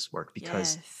we do this work,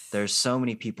 because there's so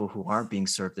many people who aren't being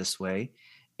served this way.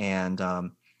 And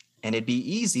it'd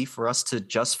be easy for us to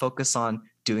just focus on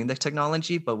doing the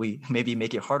technology, but we maybe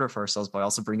make it harder for ourselves by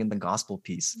also bringing the gospel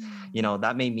piece.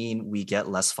 That may mean we get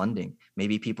less funding.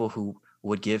 Maybe people who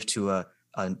would give to a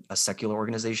secular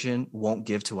organization won't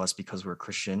give to us because we're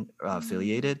Christian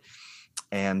affiliated.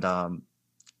 And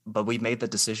but we've made the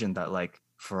decision that, like,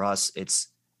 for us, it's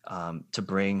to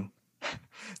bring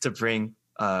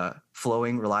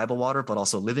flowing, reliable water, but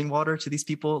also living water to these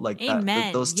people. Like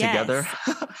those together,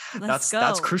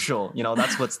 that's crucial.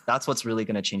 That's what's really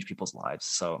going to change people's lives.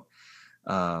 So,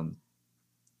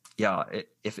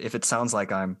 if it sounds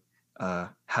like I'm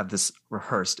have this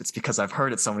rehearsed, it's because I've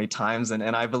heard it so many times,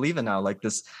 and I believe it now. Like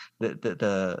this,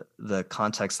 the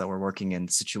context that we're working in,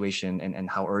 situation, and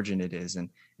how urgent it is, and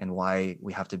why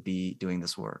we have to be doing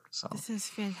this work. So this is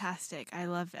fantastic. I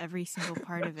love every single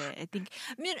part of it. I think,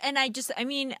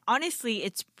 honestly,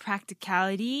 it's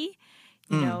practicality,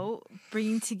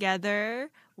 bringing together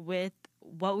with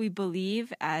what we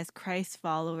believe as Christ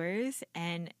followers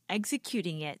and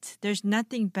executing it. There's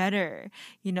nothing better,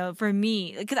 for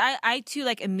me, because I too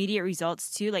like immediate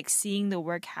results too, like seeing the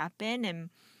work happen. And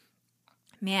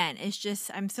man, it's just,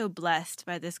 I'm so blessed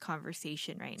by this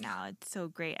conversation right now. It's so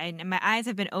great. And my eyes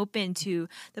have been open to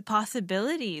the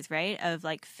possibilities, right, of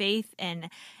like faith and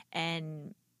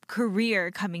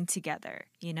career coming together,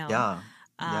 Yeah.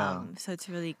 So it's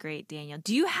really great, Daniel.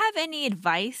 Do you have any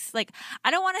advice? Like,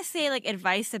 I don't want to say like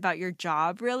advice about your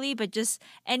job really, but just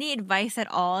any advice at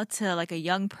all to like a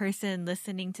young person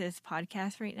listening to this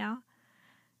podcast right now?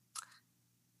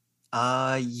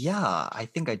 Yeah, I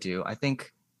think I do. I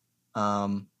think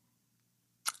one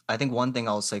thing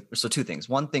I'll say, so two things.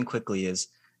 One thing quickly is,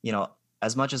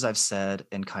 as much as I've said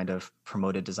and kind of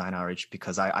promoted design outreach,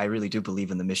 because I really do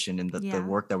believe in the mission and the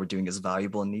work that we're doing is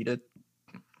valuable and needed.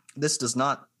 This does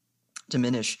not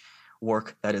diminish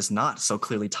work that is not so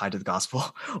clearly tied to the gospel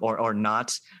or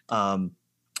not,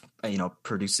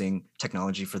 producing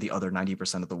technology for the other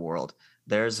 90% of the world.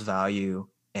 There's value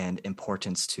and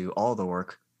importance to all the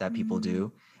work that people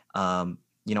do.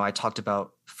 I talked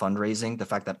about fundraising, the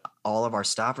fact that all of our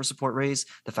staff are support raised,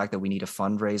 the fact that we need to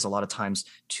fundraise a lot of times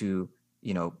to,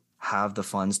 have the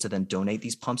funds to then donate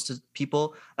these pumps to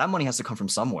people. That money has to come from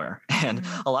somewhere. And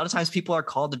a lot of times people are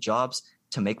called to jobs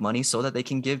to make money so that they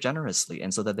can give generously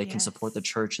and so that they can support the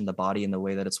church and the body in the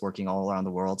way that it's working all around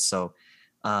the world. So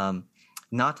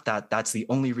not that that's the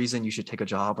only reason you should take a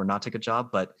job or not take a job,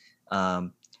 but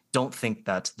don't think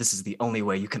that this is the only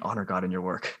way you can honor God in your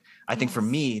work. I think for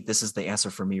me, this is the answer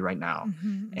for me right now.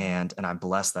 And I'm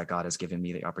blessed that God has given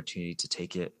me the opportunity to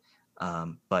take it.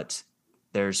 But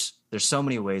there's so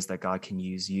many ways that God can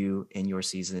use you in your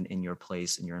season, in your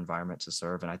place, in your environment to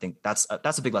serve. And I think that's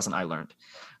a big lesson I learned.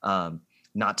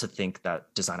 Not to think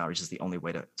that design outreach is the only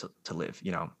way to live,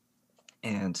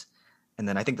 And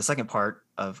then I think the second part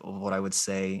of what I would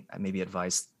say, maybe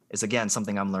advice, is again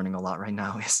something I'm learning a lot right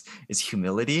now is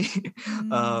humility.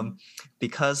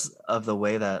 Because of the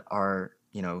way that our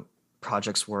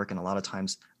projects work, and a lot of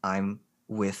times I'm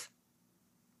with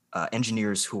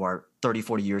engineers who are 30,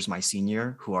 40 years my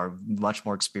senior, who are much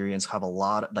more experienced, have a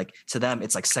lot, like to them,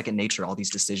 it's like second nature, all these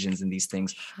decisions and these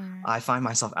things. I find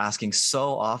myself asking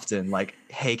so often, like,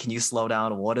 hey, can you slow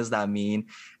down? What does that mean?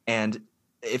 And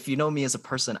if you know me as a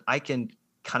person, I can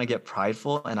kind of get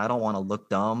prideful, and I don't want to look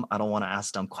dumb. I don't want to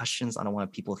ask dumb questions. I don't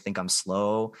want people to think I'm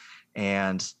slow.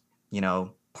 And,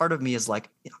 part of me is like,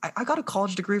 I got a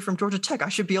college degree from Georgia Tech. I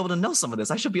should be able to know some of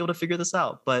this. I should be able to figure this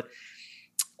out. But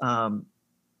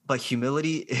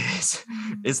humility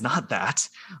is not that.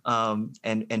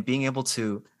 And being able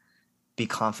to be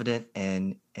confident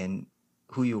in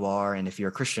who you are, and if you're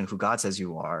a Christian, who God says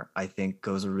you are, I think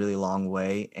goes a really long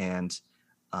way, and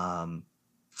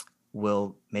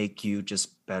will make you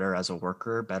just better as a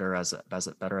worker, better as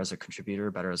a contributor,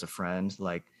 better as a friend.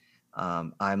 Like,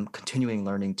 I'm continuing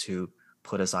learning to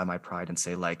put aside my pride and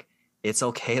say, like, it's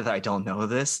okay that I don't know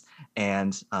this.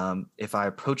 And if I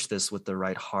approach this with the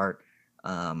right heart,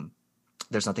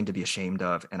 there's nothing to be ashamed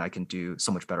of, and I can do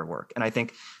so much better work. And I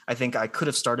think I could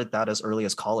have started that as early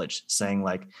as college, saying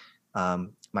like,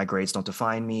 my grades don't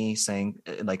define me, saying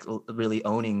like really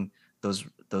owning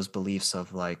those beliefs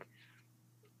of like,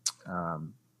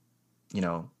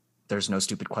 there's no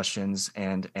stupid questions.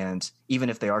 And even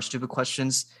if they are stupid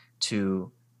questions,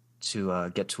 to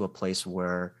get to a place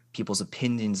where people's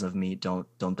opinions of me don't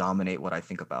dominate what I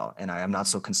think about. And I am not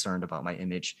so concerned about my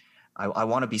image. I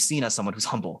want to be seen as someone who's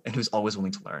humble and who's always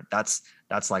willing to learn. That's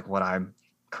like what I'm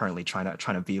currently trying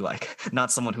to be like,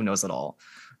 not someone who knows it all.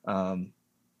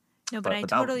 No, but I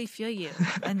totally feel you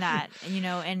in that,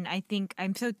 and I think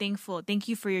I'm so thankful. Thank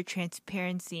you for your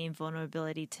transparency and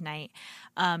vulnerability tonight.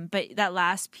 But that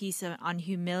last piece on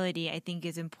humility, I think,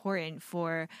 is important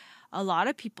for a lot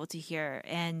of people to hear,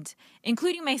 and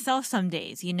including myself some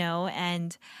days,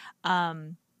 and,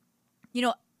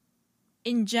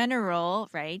 in general,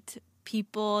 right?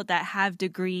 People that have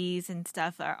degrees and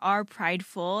stuff are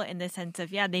prideful in the sense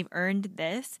of, they've earned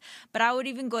this. But I would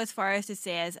even go as far as to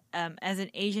say, as an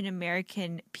Asian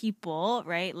American people,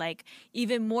 right? Like,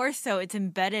 even more so, it's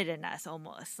embedded in us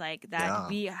almost, like that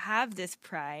we have this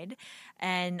pride,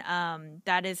 and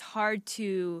that is hard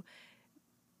to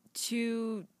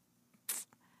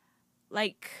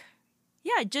like,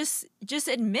 just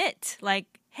admit,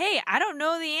 like, hey, I don't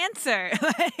know the answer.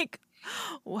 Like,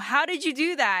 how did you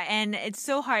do that? And it's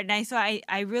so hard. And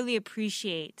I really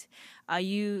appreciate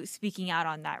you speaking out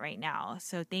on that right now.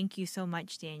 So thank you so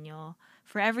much, Daniel,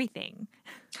 for everything.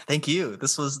 Thank you.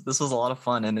 This was a lot of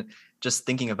fun. And just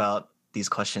thinking about these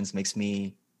questions makes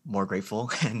me more grateful,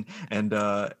 and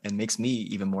makes me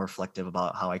even more reflective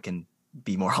about how I can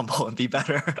be more humble and be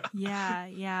better.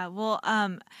 Yeah.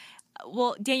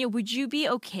 Well, Daniel, would you be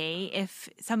okay if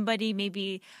somebody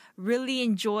maybe really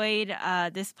enjoyed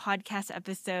this podcast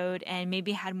episode and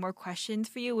maybe had more questions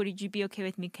for you? Would you be okay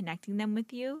with me connecting them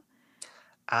with you?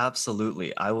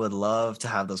 Absolutely. I would love to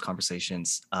have those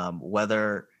conversations,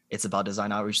 whether it's about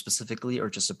design outreach specifically, or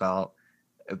just about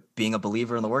being a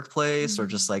believer in the workplace, or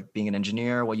just like being an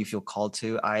engineer, what you feel called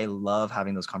to. I love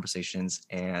having those conversations,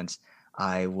 and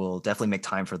I will definitely make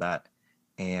time for that.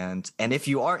 And if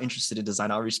you are interested in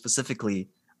design outreach specifically,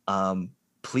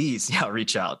 please,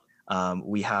 reach out.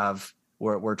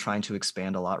 We're trying to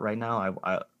expand a lot right now.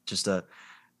 I just a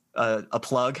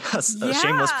plug, a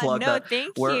shameless plug. No,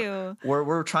 thank you.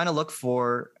 We're trying to look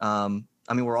for.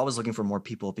 We're always looking for more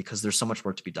people, because there's so much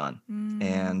work to be done,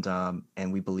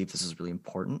 and we believe this is really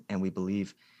important, and we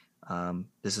believe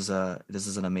this is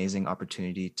an amazing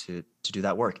opportunity to do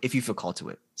that work if you feel called to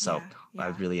it. So I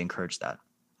really encourage that.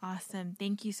 Awesome.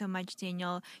 Thank you so much,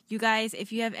 Daniel. You guys,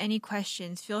 if you have any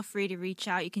questions, feel free to reach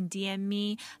out. You can DM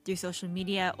me through social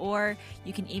media, or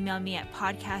you can email me at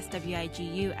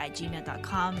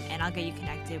podcastwigu@gmail.com, and I'll get you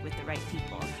connected with the right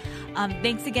people.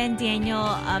 Thanks again, Daniel.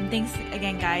 Thanks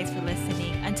again, guys, for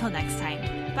listening. Until next time.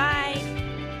 Bye.